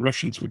 the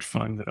Russians would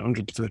find that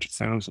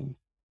 130,000,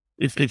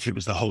 if it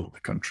was the whole of the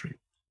country,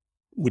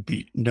 would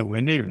be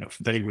nowhere near enough.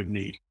 They would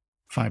need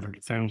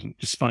 500,000,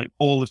 despite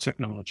all the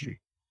technology.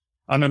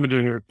 I remember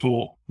doing a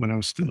report when I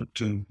was still at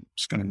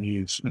Sky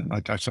News. And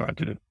I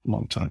did a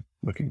long time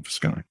working for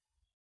Sky.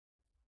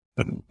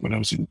 But when I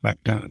was in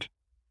Baghdad,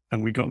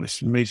 and we got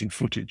this amazing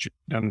footage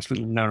down this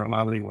little narrow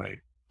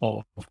alleyway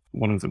of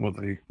one of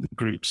the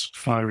groups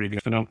firing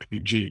an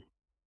RPG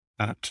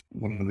at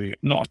one of the,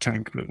 not a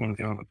tank, but one of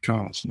the armored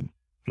cars. And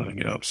blowing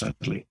it up,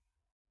 sadly.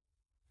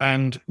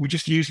 And we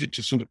just used it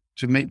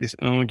to make this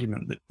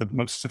argument that the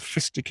most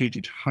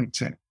sophisticated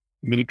high-tech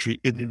military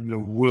in the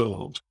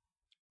world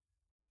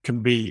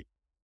can be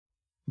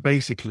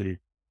basically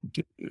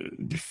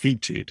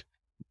defeated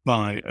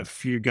by a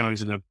few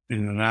guys in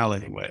an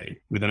alleyway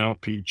with an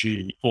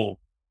RPG or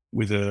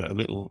with a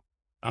little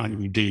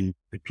IED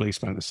placed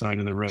by the side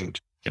of the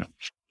road.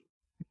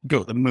 Go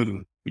to the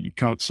moon, but you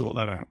can't sort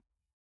that out.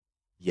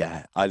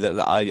 Yeah,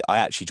 I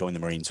actually joined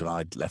the Marines when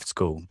I left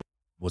school.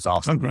 Was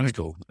asked to go to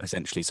school,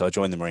 essentially. So I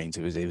joined the Marines.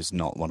 It was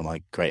not one of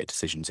my great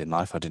decisions in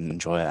life. I didn't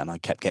enjoy it, and I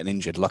kept getting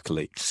injured,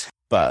 luckily.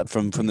 But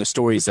from the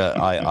stories that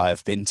I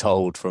have been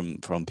told from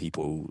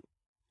people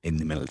in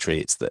the military,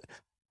 it's that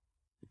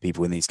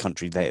people in these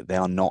countries, they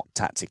are not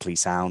tactically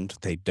sound.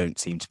 They don't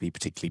seem to be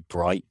particularly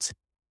bright,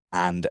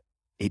 and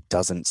it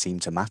doesn't seem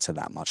to matter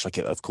that much. Like,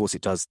 of course,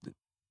 it does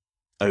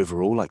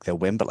overall. Like, they'll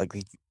win, but like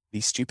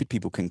these stupid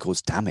people can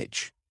cause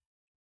damage,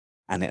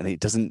 and it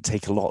doesn't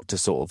take a lot to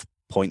sort of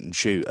point and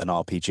shoot an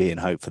RPG and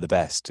hope for the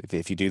best.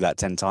 If you do that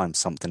 10 times,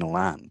 something will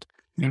land.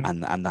 Yeah.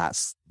 And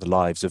that's the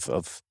lives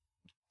of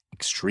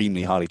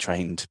extremely highly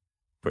trained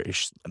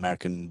British,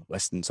 American,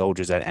 Western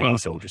soldiers and any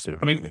soldiers.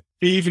 I mean,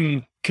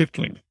 even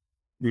Kipling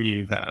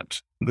knew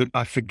that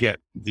I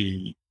forget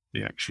the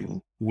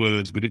actual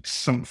words, but it's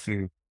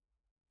something,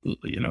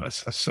 a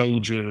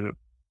soldier,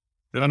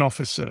 an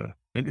officer,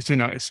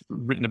 it's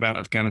written about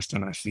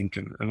Afghanistan, I think,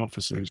 and an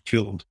officer is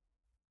killed.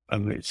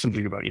 And it's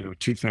something about,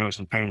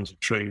 2,000 pounds of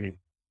training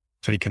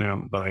taken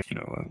out by,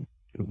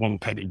 one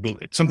penny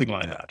bullet, something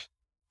like that.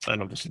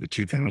 And obviously the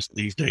 2,000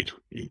 these days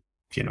would be,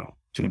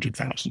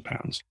 200,000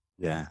 pounds.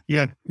 Yeah.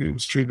 Yeah, it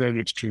was true then,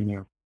 it's true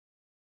now.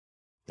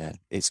 Yeah,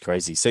 it's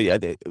crazy. So yeah,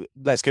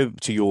 let's go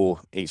to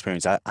your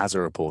experience as a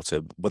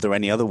reporter. Were there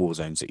any other war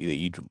zones that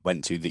you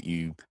went to that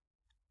you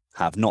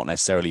have not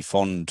necessarily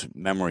fond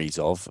memories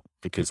of?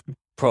 Because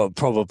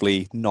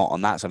probably not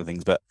on that side of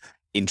things, but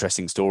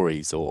interesting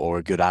stories or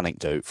a good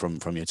anecdote from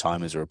your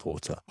time as a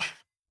reporter?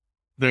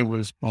 There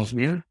was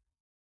Bosnia,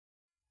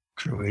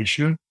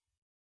 Croatia,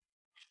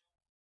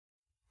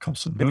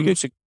 Kosovo.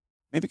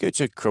 Maybe go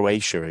to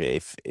Croatia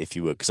if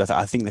you would, because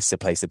I think this is a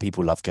place that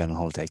people love going on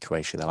holiday.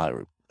 Croatia, they like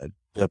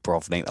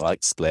Dubrovnik, they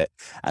like Split,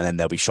 and then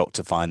they'll be shocked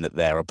to find that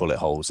there are bullet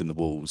holes in the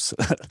walls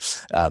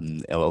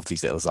of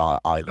these little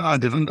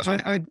islands.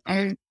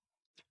 I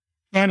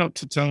try not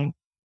to tell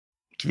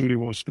too many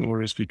war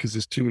stories because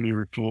there's too many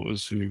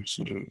reporters who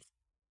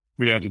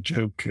we had a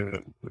joke,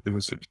 there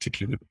was a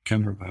particular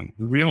cameraman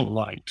who we all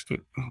liked,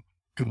 but oh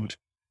God,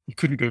 you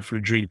couldn't go for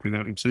a drink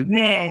without him saying,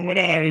 "No, what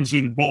happens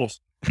in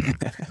boss?"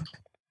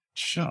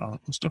 Shut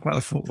up, let's talk about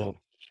the football.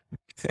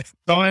 So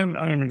I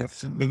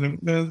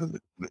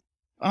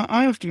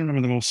often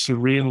remember the most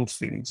surreal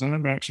things. I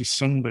remember actually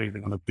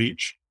sunbathing on a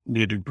beach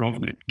near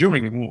Dubrovnik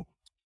during the war.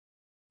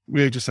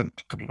 We just had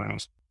a couple of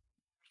hours,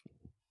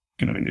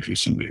 interview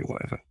somebody or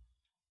whatever.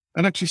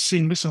 And actually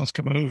seen missiles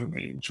come over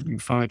me, which had been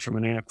fired from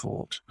an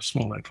airport, a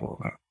small airport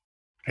about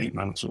 8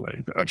 miles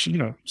away. But actually,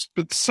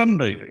 but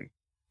sunbathing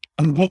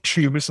and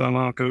watching a missile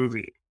arc over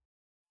you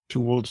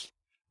towards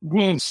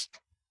was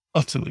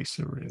utterly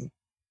surreal.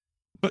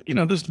 But,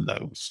 there's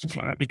loads of stuff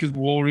like that because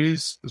war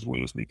is, as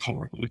well as being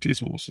horrible, it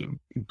is also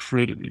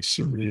incredibly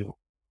surreal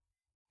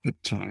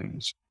at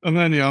times. And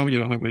then, I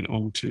went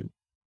on to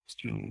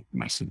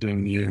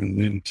Macedonia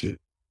and then to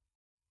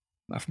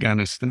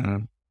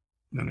Afghanistan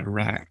and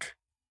Iraq.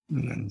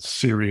 And then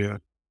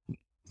Syria,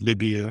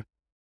 Libya,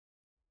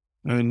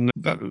 and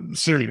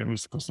Syria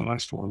was, of course, the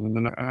last one. And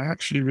then I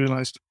actually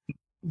realized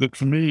that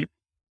for me,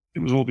 it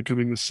was all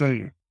becoming the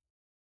same.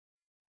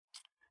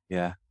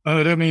 Yeah.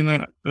 I don't mean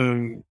that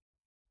in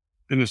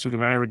a sort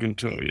of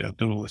arrogant, I've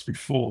done all this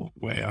before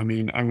way. I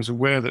mean, I was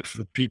aware that for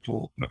the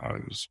people that I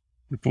was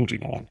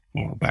reporting on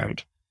or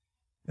about,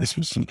 this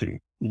was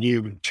something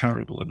new and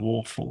terrible and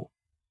awful.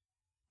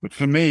 But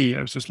for me,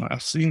 I was just like,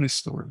 I've seen this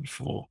story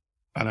before.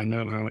 And I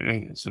know how it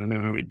ends, and I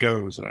know how it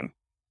goes, and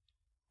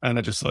I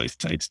just thought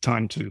it's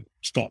time to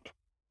stop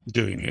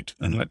doing it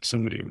and let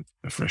somebody with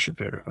a fresher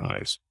pair of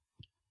eyes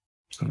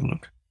have a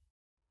look.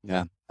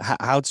 Yeah,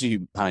 how do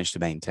you manage to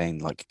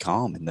maintain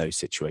calm in those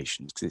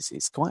situations? Because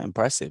it's quite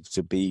impressive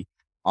to be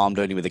armed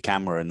only with a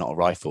camera and not a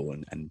rifle,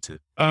 and to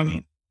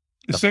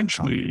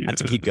essentially and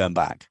to keep going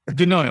back.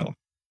 Denial.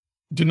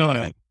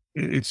 Okay.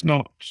 It's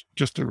not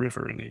just a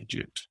river in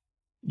Egypt.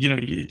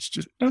 It's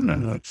just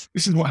no.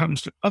 This is what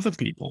happens to other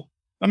people.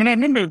 I mean, I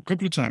remember a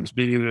couple of times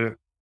being in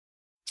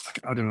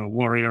a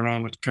warrior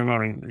armored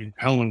car in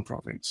Helmand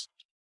province.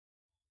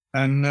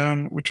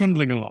 And we're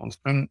trundling along.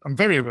 And I'm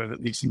very aware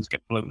that these things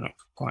get blown up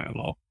quite a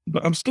lot.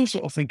 But I'm still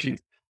sort of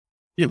thinking,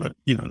 but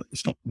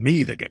it's not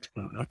me that gets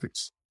blown up.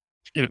 It's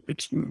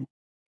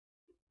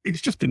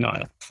just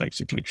denial,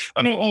 basically.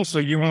 And also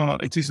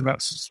it is about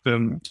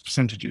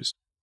percentages.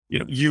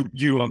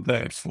 You are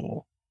there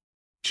for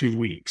 2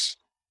 weeks.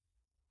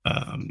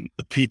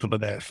 The people are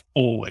there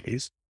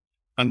always.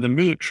 And the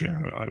military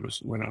I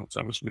was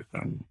with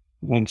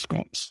One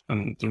Scots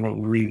and the Royal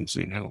Marines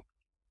in Hell.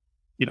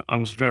 I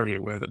was very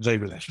aware that they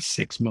were there for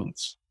 6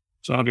 months.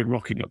 So I'd be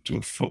rocking up to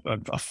a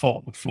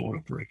forward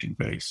operating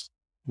base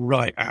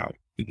right out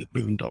in the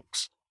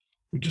boondocks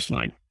with just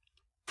like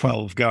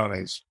 12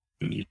 guys.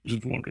 And you're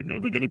just wondering, are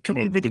they going to come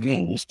over the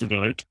walls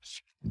tonight?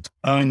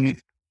 I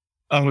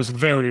was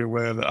very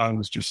aware that I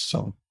was just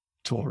some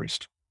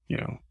tourist,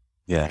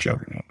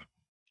 showing up.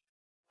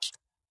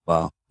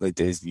 Well,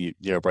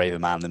 you're a braver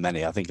man than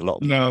many. I think a lot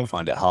of people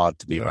find it hard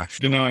to be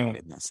rational denial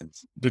in that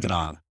sense.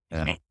 Denial.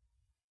 Yeah.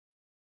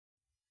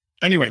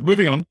 Anyway,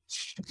 moving on.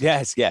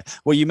 Yes, yeah.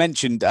 Well, you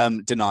mentioned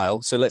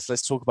denial, so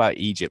let's talk about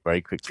Egypt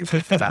very quickly.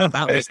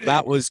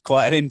 That was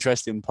quite an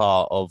interesting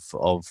part of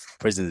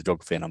Prisoners of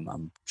Geography, and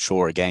I'm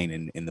sure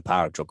again in the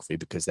power of geography,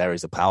 because there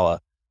is a power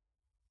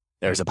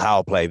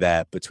play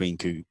there between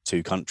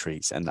two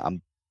countries, and I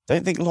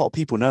don't think a lot of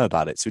people know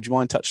about it. So, would you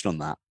mind touching on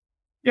that?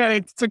 Yeah,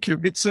 thank you.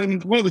 It's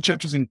one of the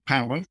chapters in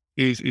power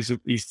is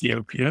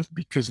Ethiopia,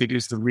 because it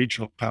is the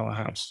regional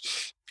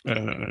powerhouse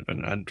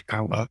and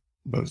power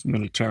both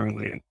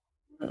militarily and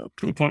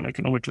to a point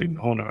economically in the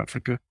Horn of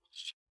Africa.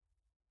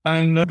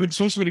 And but it's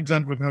also an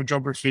example of how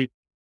geography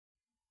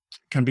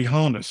can be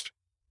harnessed.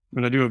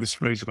 When I do have this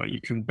phrase about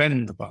you can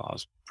bend the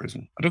bars of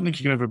prison, I don't think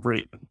you can ever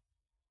break them,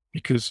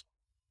 because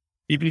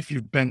even if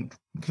you've bent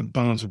the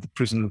bars of the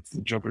prison of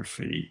the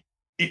geography,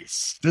 it's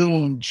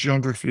still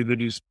geography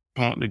that is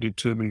partly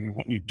determining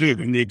what you do.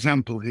 And the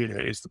example here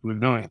is the Blue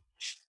Nile.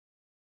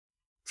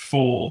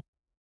 For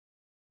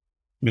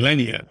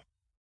millennia,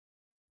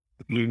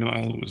 the Blue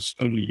Nile was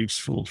only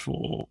useful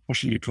for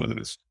washing your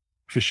clothes,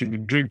 fishing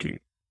and drinking,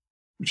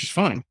 which is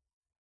fine.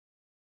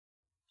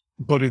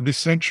 But in this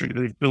century,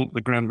 they've built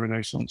the Grand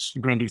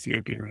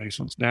Ethiopian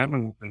Renaissance Dam,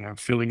 and they're now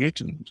filling it.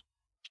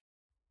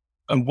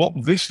 And what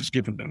this has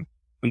given them,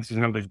 and this is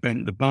how they've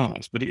bent the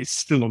bars, but it's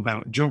still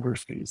about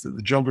geography, is that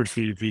the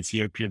geography of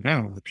Ethiopia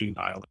now, the Blue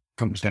Nile,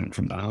 comes down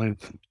from the island,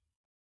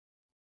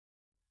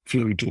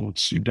 flowing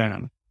towards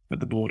Sudan at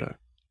the border,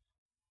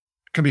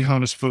 can be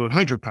harnessed for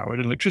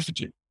hydropowered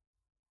electricity,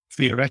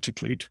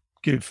 theoretically to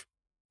give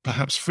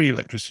perhaps free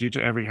electricity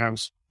to every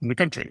house in the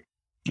country.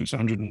 It's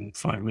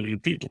 105 million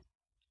people,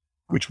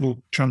 which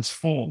will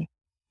transform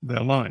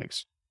their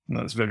lives. And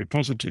that's very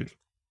positive.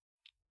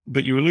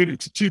 But you alluded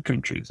to two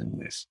countries in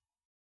this.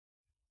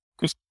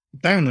 Because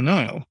down the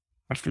Nile,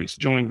 after it's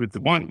joined with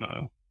the White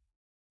Nile,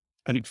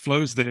 and it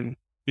flows then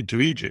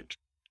into Egypt,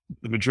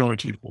 the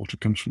majority of water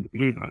comes from the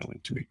Blue Nile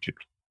into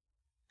Egypt.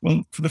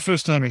 Well, for the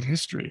first time in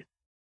history,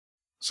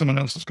 someone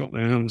else has got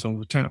their hands on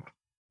the tap.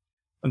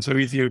 And so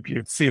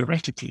Ethiopia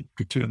theoretically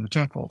could turn the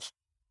tap off.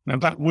 Now,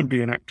 that would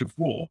be an act of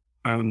war,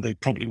 and they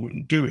probably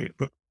wouldn't do it.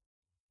 But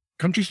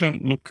countries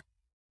don't look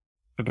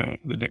about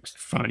the next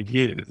 5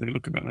 years. They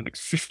look about the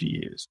next 50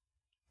 years.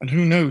 And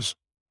who knows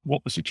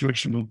what the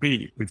situation will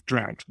be with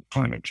drought,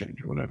 climate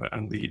change, or whatever,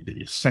 and the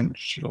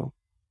essential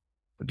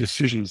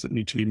decisions that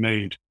need to be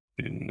made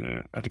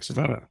in Addis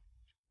Ababa.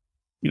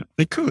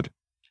 They could.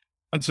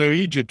 And so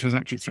Egypt has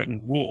actually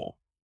threatened war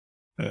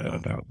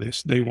about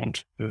this. They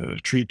want a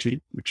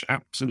treaty which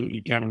absolutely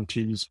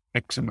guarantees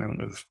X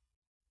amount of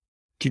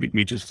cubic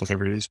meters,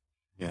 whatever it is,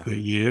 per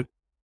year.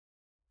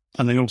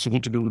 And they also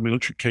want to build a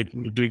military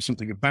capable of doing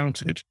something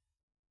about it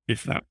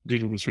if that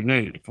deal was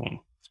reneged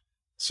upon.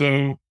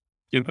 So,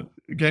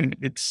 again,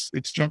 it's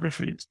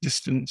geography, it's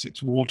distance,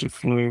 it's water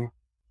flow,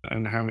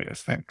 and how it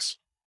affects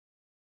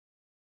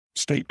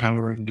state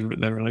power and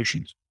their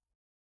relations.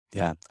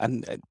 Yeah.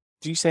 And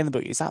do you say in the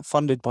book, is that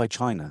funded by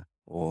China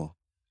or?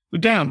 The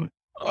dam,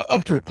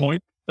 up to a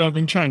point. I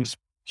mean, China's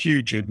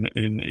huge in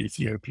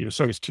Ethiopia.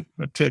 So is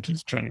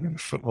Turkey's trying in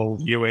football,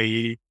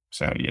 UAE,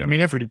 Saudi. I mean,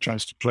 everybody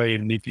tries to play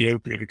in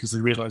Ethiopia because they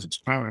realize its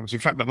power. In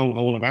fact, the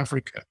whole of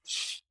Africa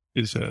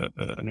is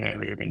an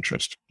area of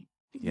interest.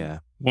 Yeah.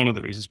 One of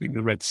the reasons being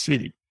the Red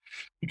Sea,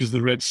 because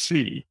the Red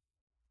Sea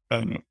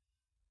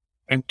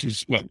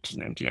empties, well, it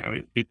doesn't empty out,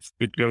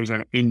 it goes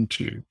out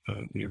into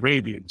the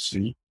Arabian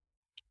Sea,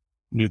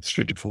 near the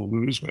Strait of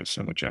Hormuz, where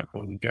so much oil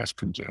and gas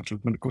comes out of.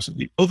 And of course, at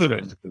the other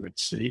end of the Red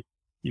Sea,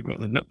 you've got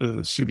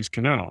the Suez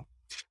Canal.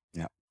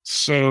 Yeah.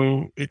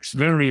 So it's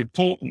very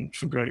important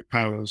for great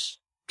powers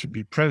to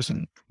be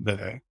present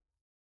there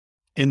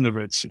in the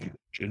Red Sea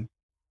region,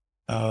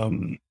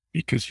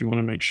 because you want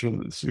to make sure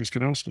that the Suez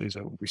Canal stays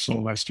open. We saw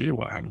last year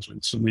what happens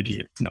when some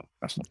idiot, no,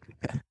 that's not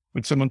good.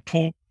 When some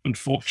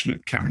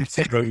unfortunate captain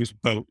throws his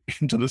boat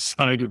into the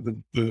side of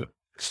the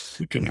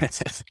canal.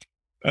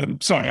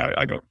 Sorry,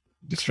 I got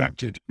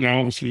distracted. Now,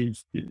 obviously,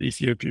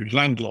 Ethiopia is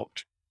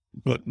landlocked,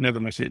 but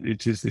nevertheless,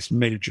 it is this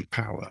major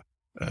power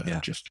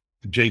just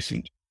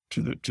adjacent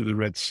to the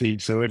Red Sea.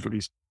 So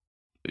everybody's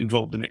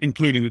involved in it,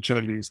 including the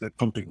Chinese. They're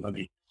pumping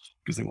money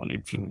because they want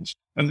influence.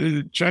 And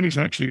the Chinese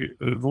actually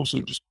have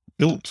also just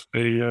built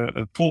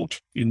a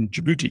port in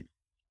Djibouti,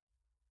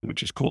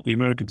 which has caught the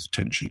Americans'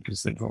 attention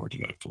because they've already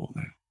got a port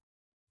there.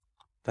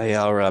 They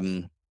are.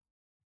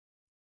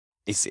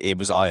 It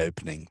was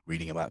eye-opening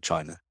reading about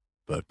China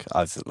book.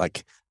 I've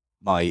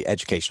my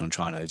education on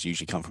China has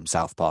usually come from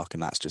South Park,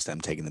 and that's just them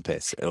taking the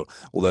piss.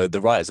 Although the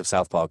writers of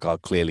South Park are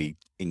clearly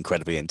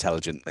incredibly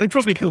intelligent. They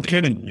probably killed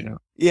Kennan,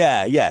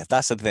 Yeah,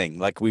 that's the thing.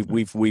 Like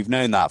we've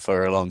known that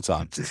for a long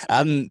time.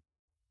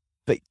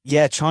 But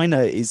yeah,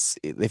 China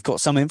they've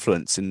got some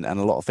influence and a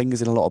lot of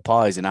fingers in a lot of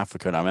pies in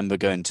Africa. And I remember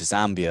going to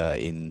Zambia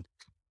in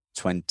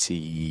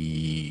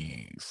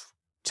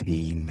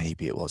 2015,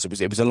 maybe it was.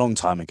 It was a long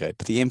time ago,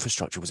 but the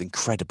infrastructure was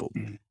incredible.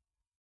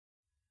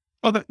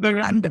 Well,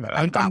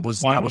 that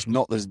was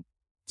not the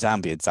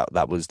Zambians.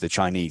 That was the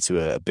Chinese who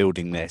are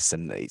building this,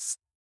 and it's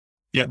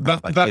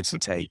that's a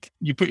take.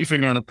 You put your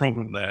finger on a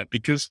problem there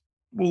because,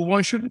 well,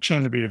 why shouldn't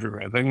China be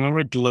everywhere? They are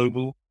a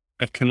global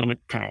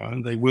economic power,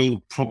 and they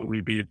will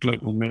probably be a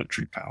global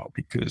military power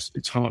because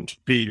it's hard to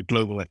be a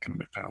global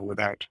economic power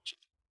without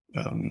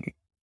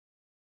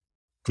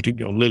putting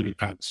your lily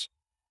pads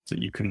that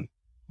you can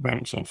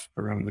bounce off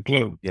around the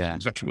globe. Yeah,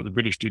 exactly what the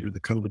British did with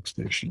the coaling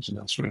stations and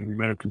elsewhere, and the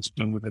Americans have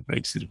done with their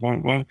bases.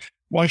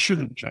 Why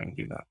shouldn't China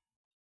do that?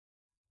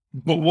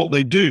 But what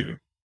they do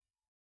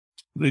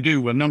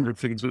a number of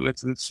things, but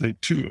let's say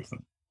two of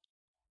them.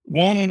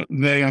 One,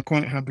 they are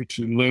quite happy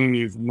to loan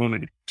you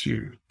money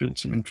to build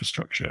some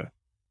infrastructure,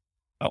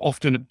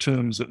 often at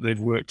terms that they've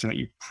worked out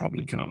you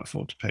probably can't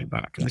afford to pay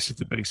back. And this is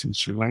the base in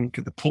Sri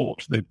Lanka, the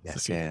port they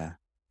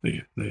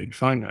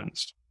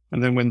financed.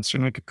 And then when Sri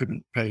Lanka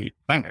couldn't pay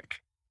back,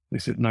 they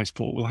said, nice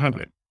port, we'll have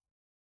it.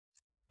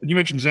 And you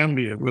mentioned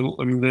Zambia. Well,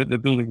 I mean, they're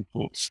building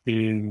ports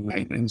in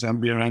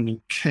Zambia and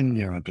in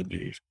Kenya, I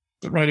believe,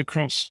 but right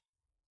across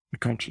the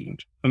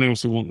continent. And they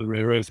also want the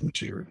rare earth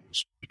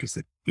materials because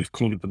they've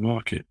cornered the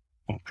market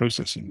on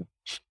processing them.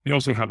 They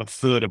also have a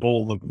third of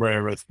all the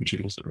rare earth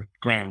materials that are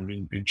ground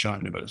in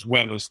China, but as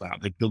well as that,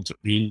 they built up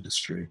the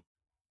industry.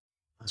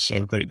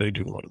 So they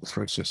do a lot of the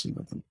processing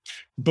of them.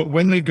 But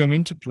when they go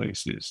into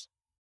places,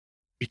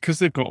 because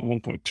they've got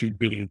 1.2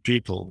 billion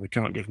people, they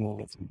can't give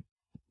all of them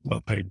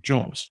well-paid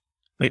jobs.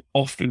 They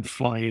often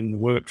fly in the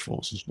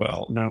workforce as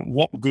well. Now,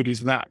 what good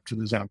is that to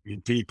the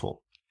Zambian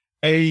people?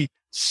 A,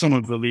 some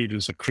of the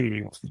leaders are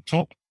creaming off the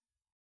top.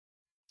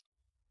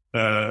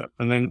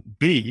 And then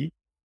B,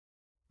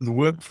 the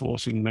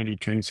workforce in many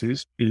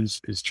cases is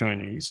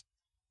Chinese.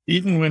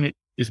 Even when it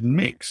is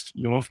mixed,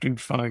 you'll often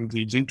find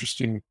these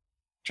interesting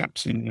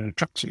chaps in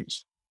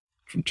tracksuits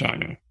from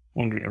China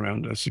wandering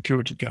around as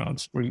security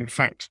guards, where in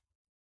fact,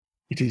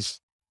 it is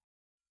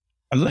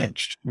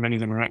alleged many of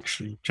them are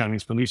actually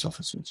Chinese police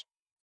officers.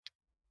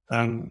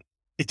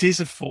 It is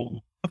a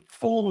form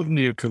of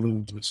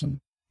neocolonialism.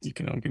 You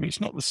can argue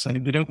it's not the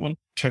same. They don't want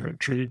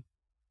territory.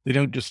 They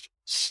don't just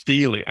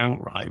steal it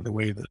outright the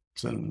way that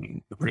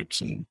the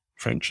Brits and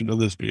French and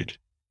others did.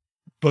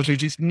 But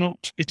it is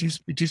not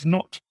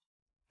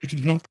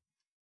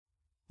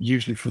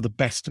usually for the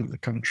best of the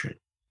country.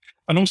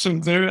 And also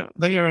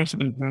they are at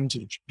an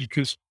advantage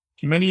because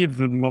many of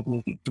the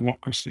modern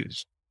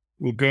democracies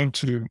will go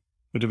to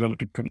a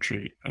developing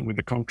country and with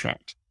a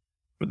contract,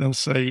 but they'll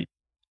say,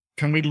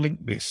 can we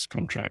link this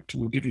contract?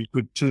 We'll give you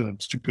good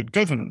terms to good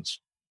governance.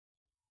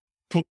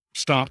 Put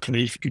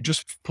starkly, if you could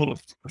just pull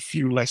a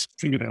few less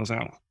fingernails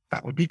out,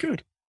 that would be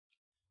good.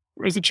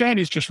 Whereas the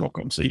Chinese just rock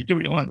up and say, you do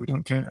what you like, we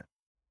don't care.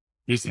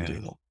 Here's the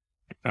deal.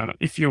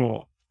 If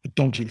you're a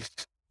dodgy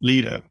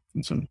leader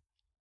in some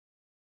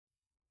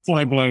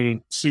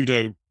fly-blown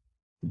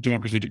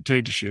pseudo-democracy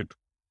dictatorship,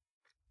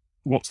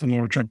 what's the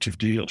more attractive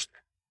deal?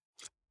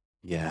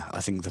 Yeah, I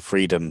think the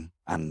freedom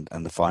and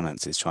the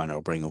finances China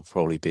will bring will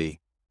probably be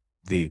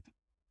the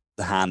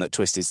hand that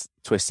twists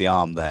the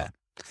arm there.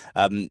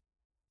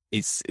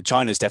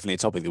 China's definitely a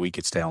topic that we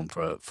could stay on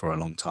for a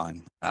long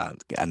time,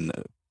 and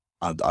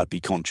I'd be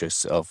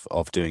conscious of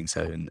doing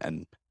so,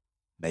 and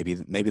maybe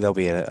there'll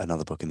be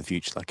another book in the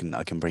future that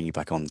I can bring you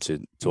back on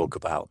to talk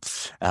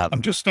about.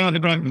 I've just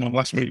started writing one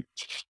last week.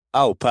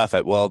 Oh,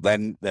 perfect. Well,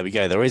 then there we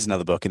go. There is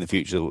another book in the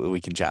future that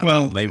we can chat.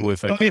 Well, maybe we'll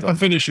if I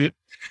finish it.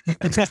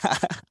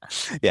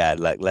 Yeah,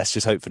 let's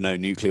just hope for no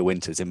nuclear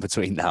winters in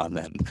between now and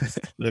then.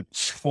 The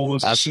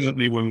falls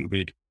certainly won't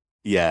be.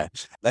 Yeah,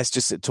 let's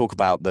just talk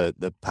about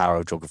the Power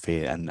of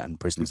Geography and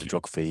Prisoners of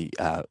Geography.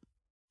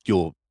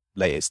 Your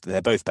latest,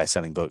 they're both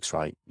best-selling books,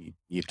 right?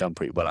 You've done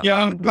pretty well.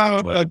 Yeah,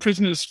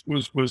 Prisoners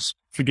was,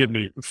 forgive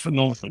me,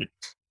 phenomenally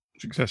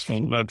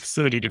successful.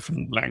 30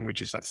 different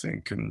languages, I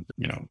think, and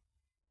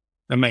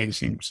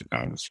amazing.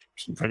 I was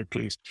very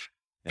pleased.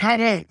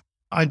 Power,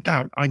 I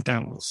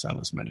doubt will sell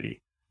as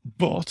many,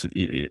 but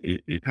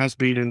it has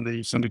been in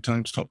the Sunday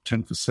Times top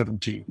 10 for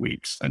 17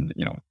 weeks, and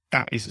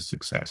that is a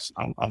success.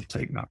 I'll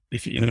take that.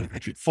 If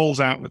it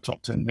falls out in the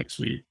top 10 next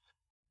week,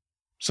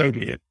 so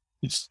be it.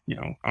 It's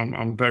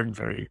I'm very,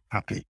 very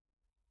happy.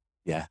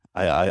 Yeah,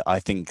 I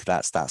think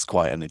that's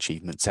quite an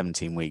achievement.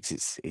 17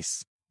 weeks,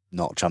 it's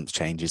not chumps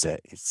change, is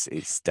it?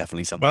 It's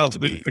definitely something. Well,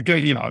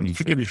 again,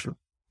 forgive me for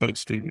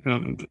boasting,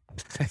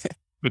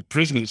 but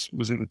Prisoners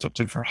was in the top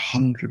 10 for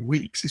 100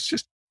 weeks. It's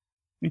just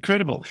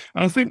incredible.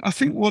 And I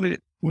think what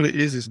it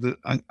is that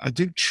I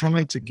did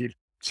try to give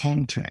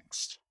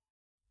context.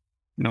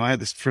 I had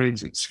this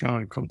phrase in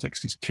Sky,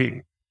 context is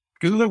king,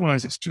 because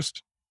otherwise it's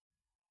just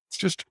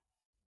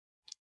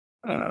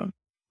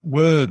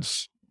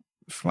words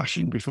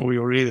flashing before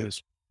your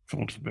ears, for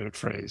want of a better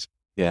phrase.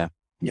 Yeah.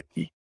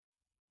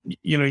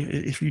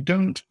 If you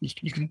don't,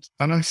 you can,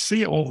 and I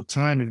see it all the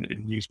time in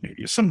news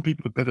media. Some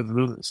people are better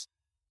than others.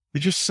 They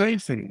just say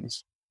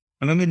things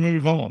and then they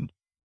move on.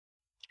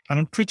 And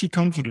I'm pretty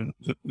confident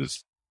that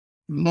there's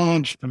a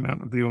large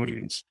amount of the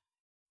audience,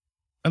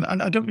 and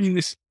I don't mean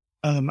this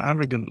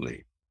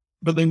arrogantly,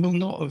 but they will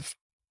not have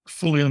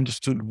fully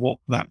understood what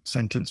that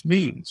sentence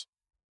means.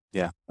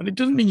 Yeah. And it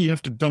doesn't mean you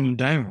have to dumb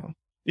down.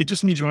 It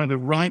just means you either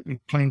write in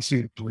plain,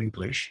 simple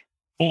English,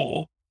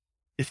 or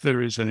if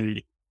there is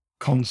a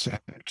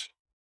concept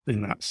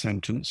in that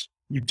sentence,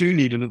 you do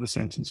need another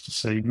sentence to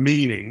say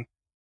meaning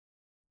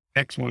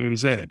X, Y, and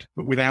Z,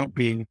 but without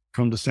being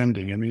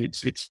condescending. I mean,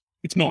 it's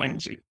not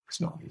easy. It's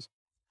not easy.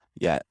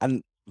 Yeah.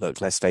 And look,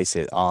 let's face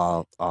it,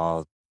 our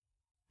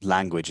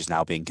language is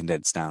now being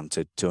condensed down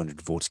to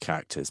 240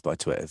 characters by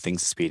Twitter.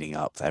 Things are speeding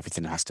up.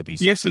 Everything has to be.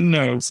 Yes and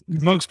no.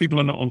 Most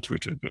people are not on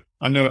Twitter, but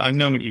I know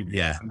what you mean.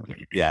 Yeah.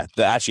 Yeah.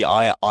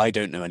 Actually, I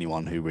don't know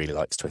anyone who really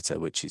likes Twitter,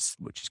 which is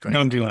great.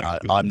 No, do like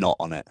I'm not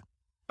on it.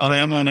 I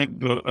am on it,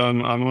 but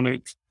I'm on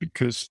it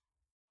because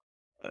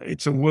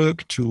it's a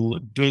work tool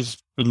that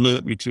does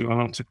alert me to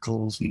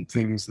articles and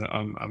things that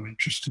I'm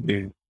interested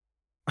in,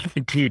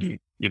 including,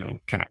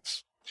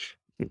 cats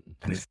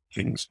and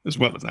things as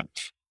well as that.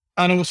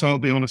 And also, I'll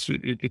be honest,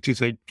 it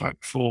is a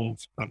platform.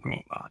 I've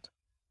got about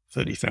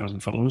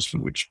 30,000 followers, for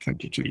which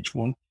thank you to each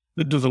one,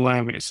 that does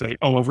allow me to say,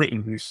 oh, I've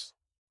written this.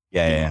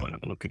 Yeah. You might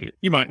have a look at it.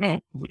 You might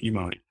not, but you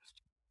might.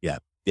 Yeah.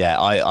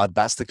 Yeah, I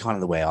that's the kind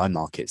of the way I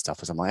market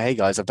stuff. Is I'm like, hey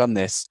guys, I've done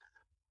this.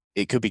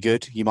 It could be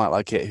good. You might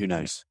like it. Who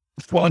knows?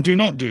 What I do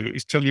not do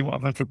is tell you what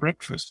I've had for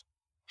breakfast.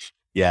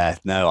 Yeah,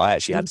 no, I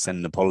actually had to send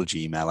an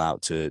apology email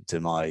out to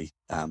my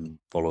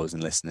followers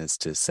and listeners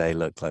to say,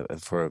 look, like,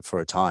 for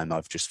a time,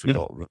 I've just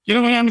forgot. You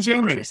know what happens the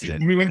other day?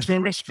 We went to a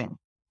restaurant.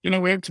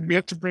 We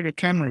had to bring a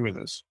camera with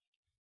us.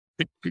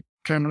 Big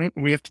camera.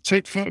 We have to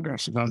take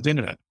photographs of our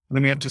dinner, and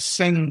then we have to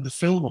send the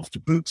film off to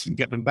Boots and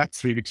get them back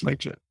 3 weeks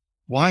later.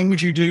 Why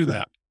would you do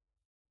that?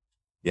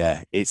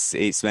 Yeah,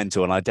 it's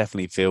mental, and I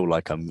definitely feel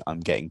like I'm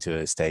getting to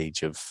a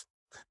stage of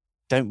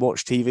don't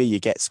watch TV, you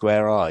get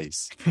square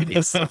eyes.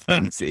 It's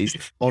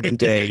modern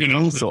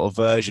day sort of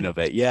version of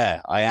it.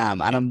 Yeah, I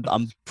am, and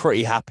I'm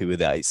pretty happy with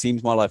that. It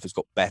seems my life has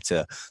got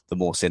better the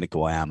more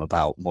cynical I am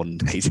about modern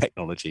day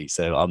technology.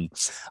 So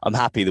I'm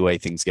happy the way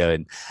things are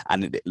going.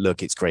 And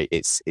look, it's great.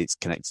 It's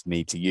connected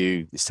me to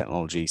you, this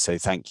technology. So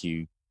thank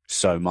you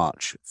so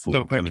much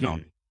for coming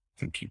on.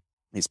 Thank you.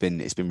 It's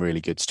been really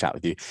good to chat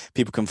with you.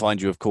 People can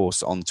find you, of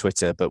course, on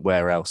Twitter, but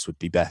where else would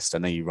be best? I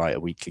know you write a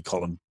weekly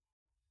column.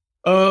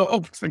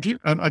 Thank you.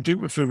 I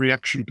do for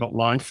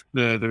Reaction.life.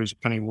 There is a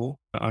penny war.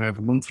 I have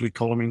a monthly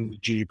column in the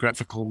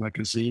Geographical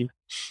magazine,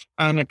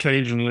 and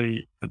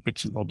occasionally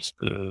bits and bobs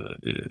but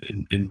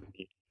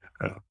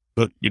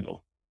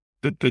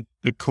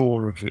the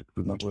core of it,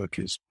 of my work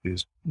is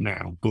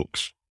now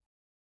books,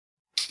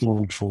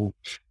 full.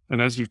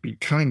 And as you've been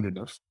kind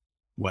enough,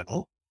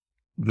 well,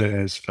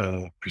 there's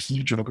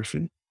Prisoners of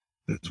Geography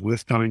that's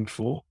worth dying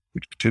for,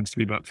 which pretends to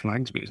be about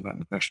flags, but it's about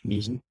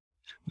nationalism.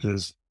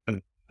 There's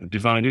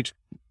Divided,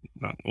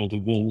 about all the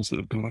walls that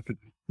have gone up in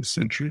this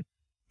century.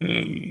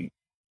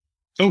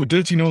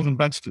 Dirty Northern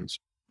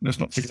Bastards. Let's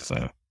not forget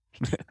that.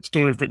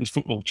 Story of Britain's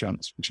football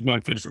champs, which is my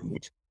favourite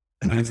book.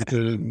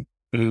 And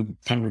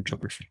Panel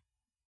Geography.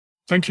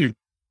 Thank you.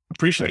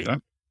 Appreciate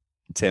that.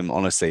 Tim,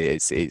 honestly,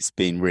 it's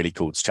been really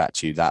cool to chat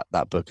to you.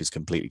 That book has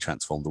completely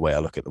transformed the way I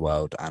look at the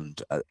world,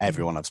 and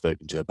everyone I've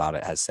spoken to about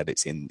it has said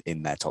it's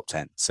in their top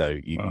 10. So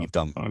you've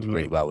done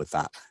really well with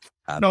that.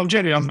 No,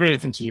 Jenny, I'm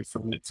grateful to you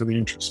for the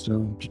interest,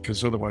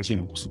 because otherwise,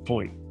 what's the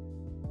point?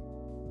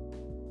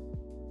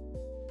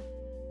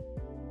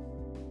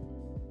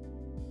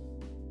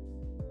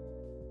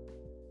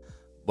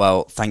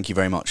 Well, thank you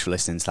very much for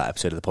listening to that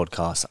episode of the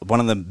podcast. One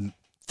of the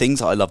things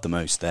that I love the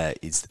most there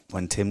is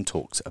when Tim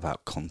talks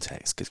about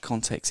context, because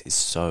context is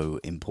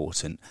so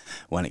important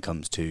when it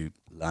comes to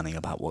learning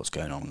about what's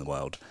going on in the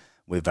world.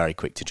 We're very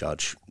quick to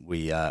judge.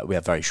 We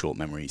have very short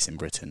memories in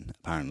Britain,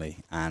 apparently,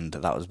 and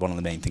that was one of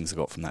the main things I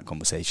got from that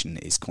conversation.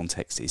 Is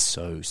context is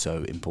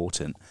so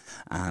important,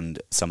 and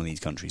some of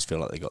these countries feel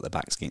like they got their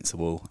backs against the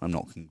wall. I'm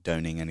not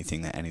condoning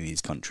anything that any of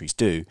these countries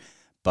do,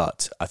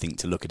 but I think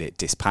to look at it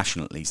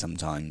dispassionately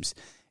sometimes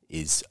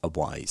is a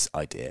wise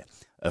idea.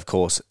 Of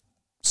course,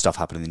 stuff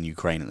happening in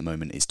Ukraine at the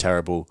moment is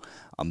terrible.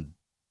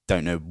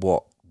 Don't know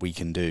what we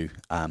can do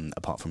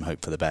apart from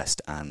hope for the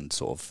best, and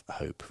sort of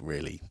hope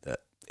really that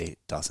it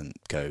doesn't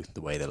go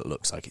the way that it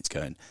looks like it's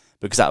going,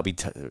 because that would be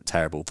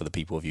terrible for the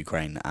people of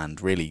Ukraine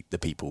and really the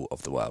people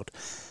of the world.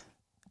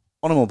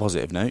 On a more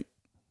positive note,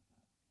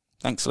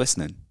 thanks for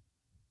listening.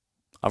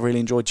 I really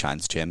enjoyed chatting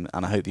to Jim,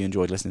 and I hope you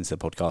enjoyed listening to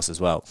the podcast as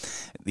well.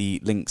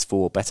 The links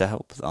for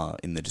BetterHelp are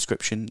in the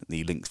description.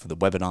 The links for the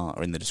webinar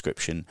are in the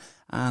description,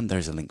 and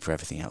there's a link for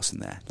everything else in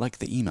there, like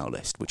the email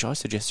list, which I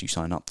suggest you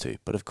sign up to,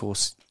 but of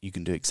course you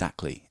can do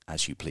exactly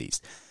as you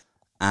please.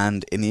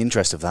 And in the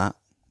interest of that,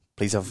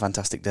 please have a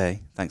fantastic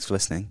day. Thanks for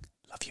listening.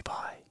 Love you.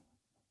 Bye.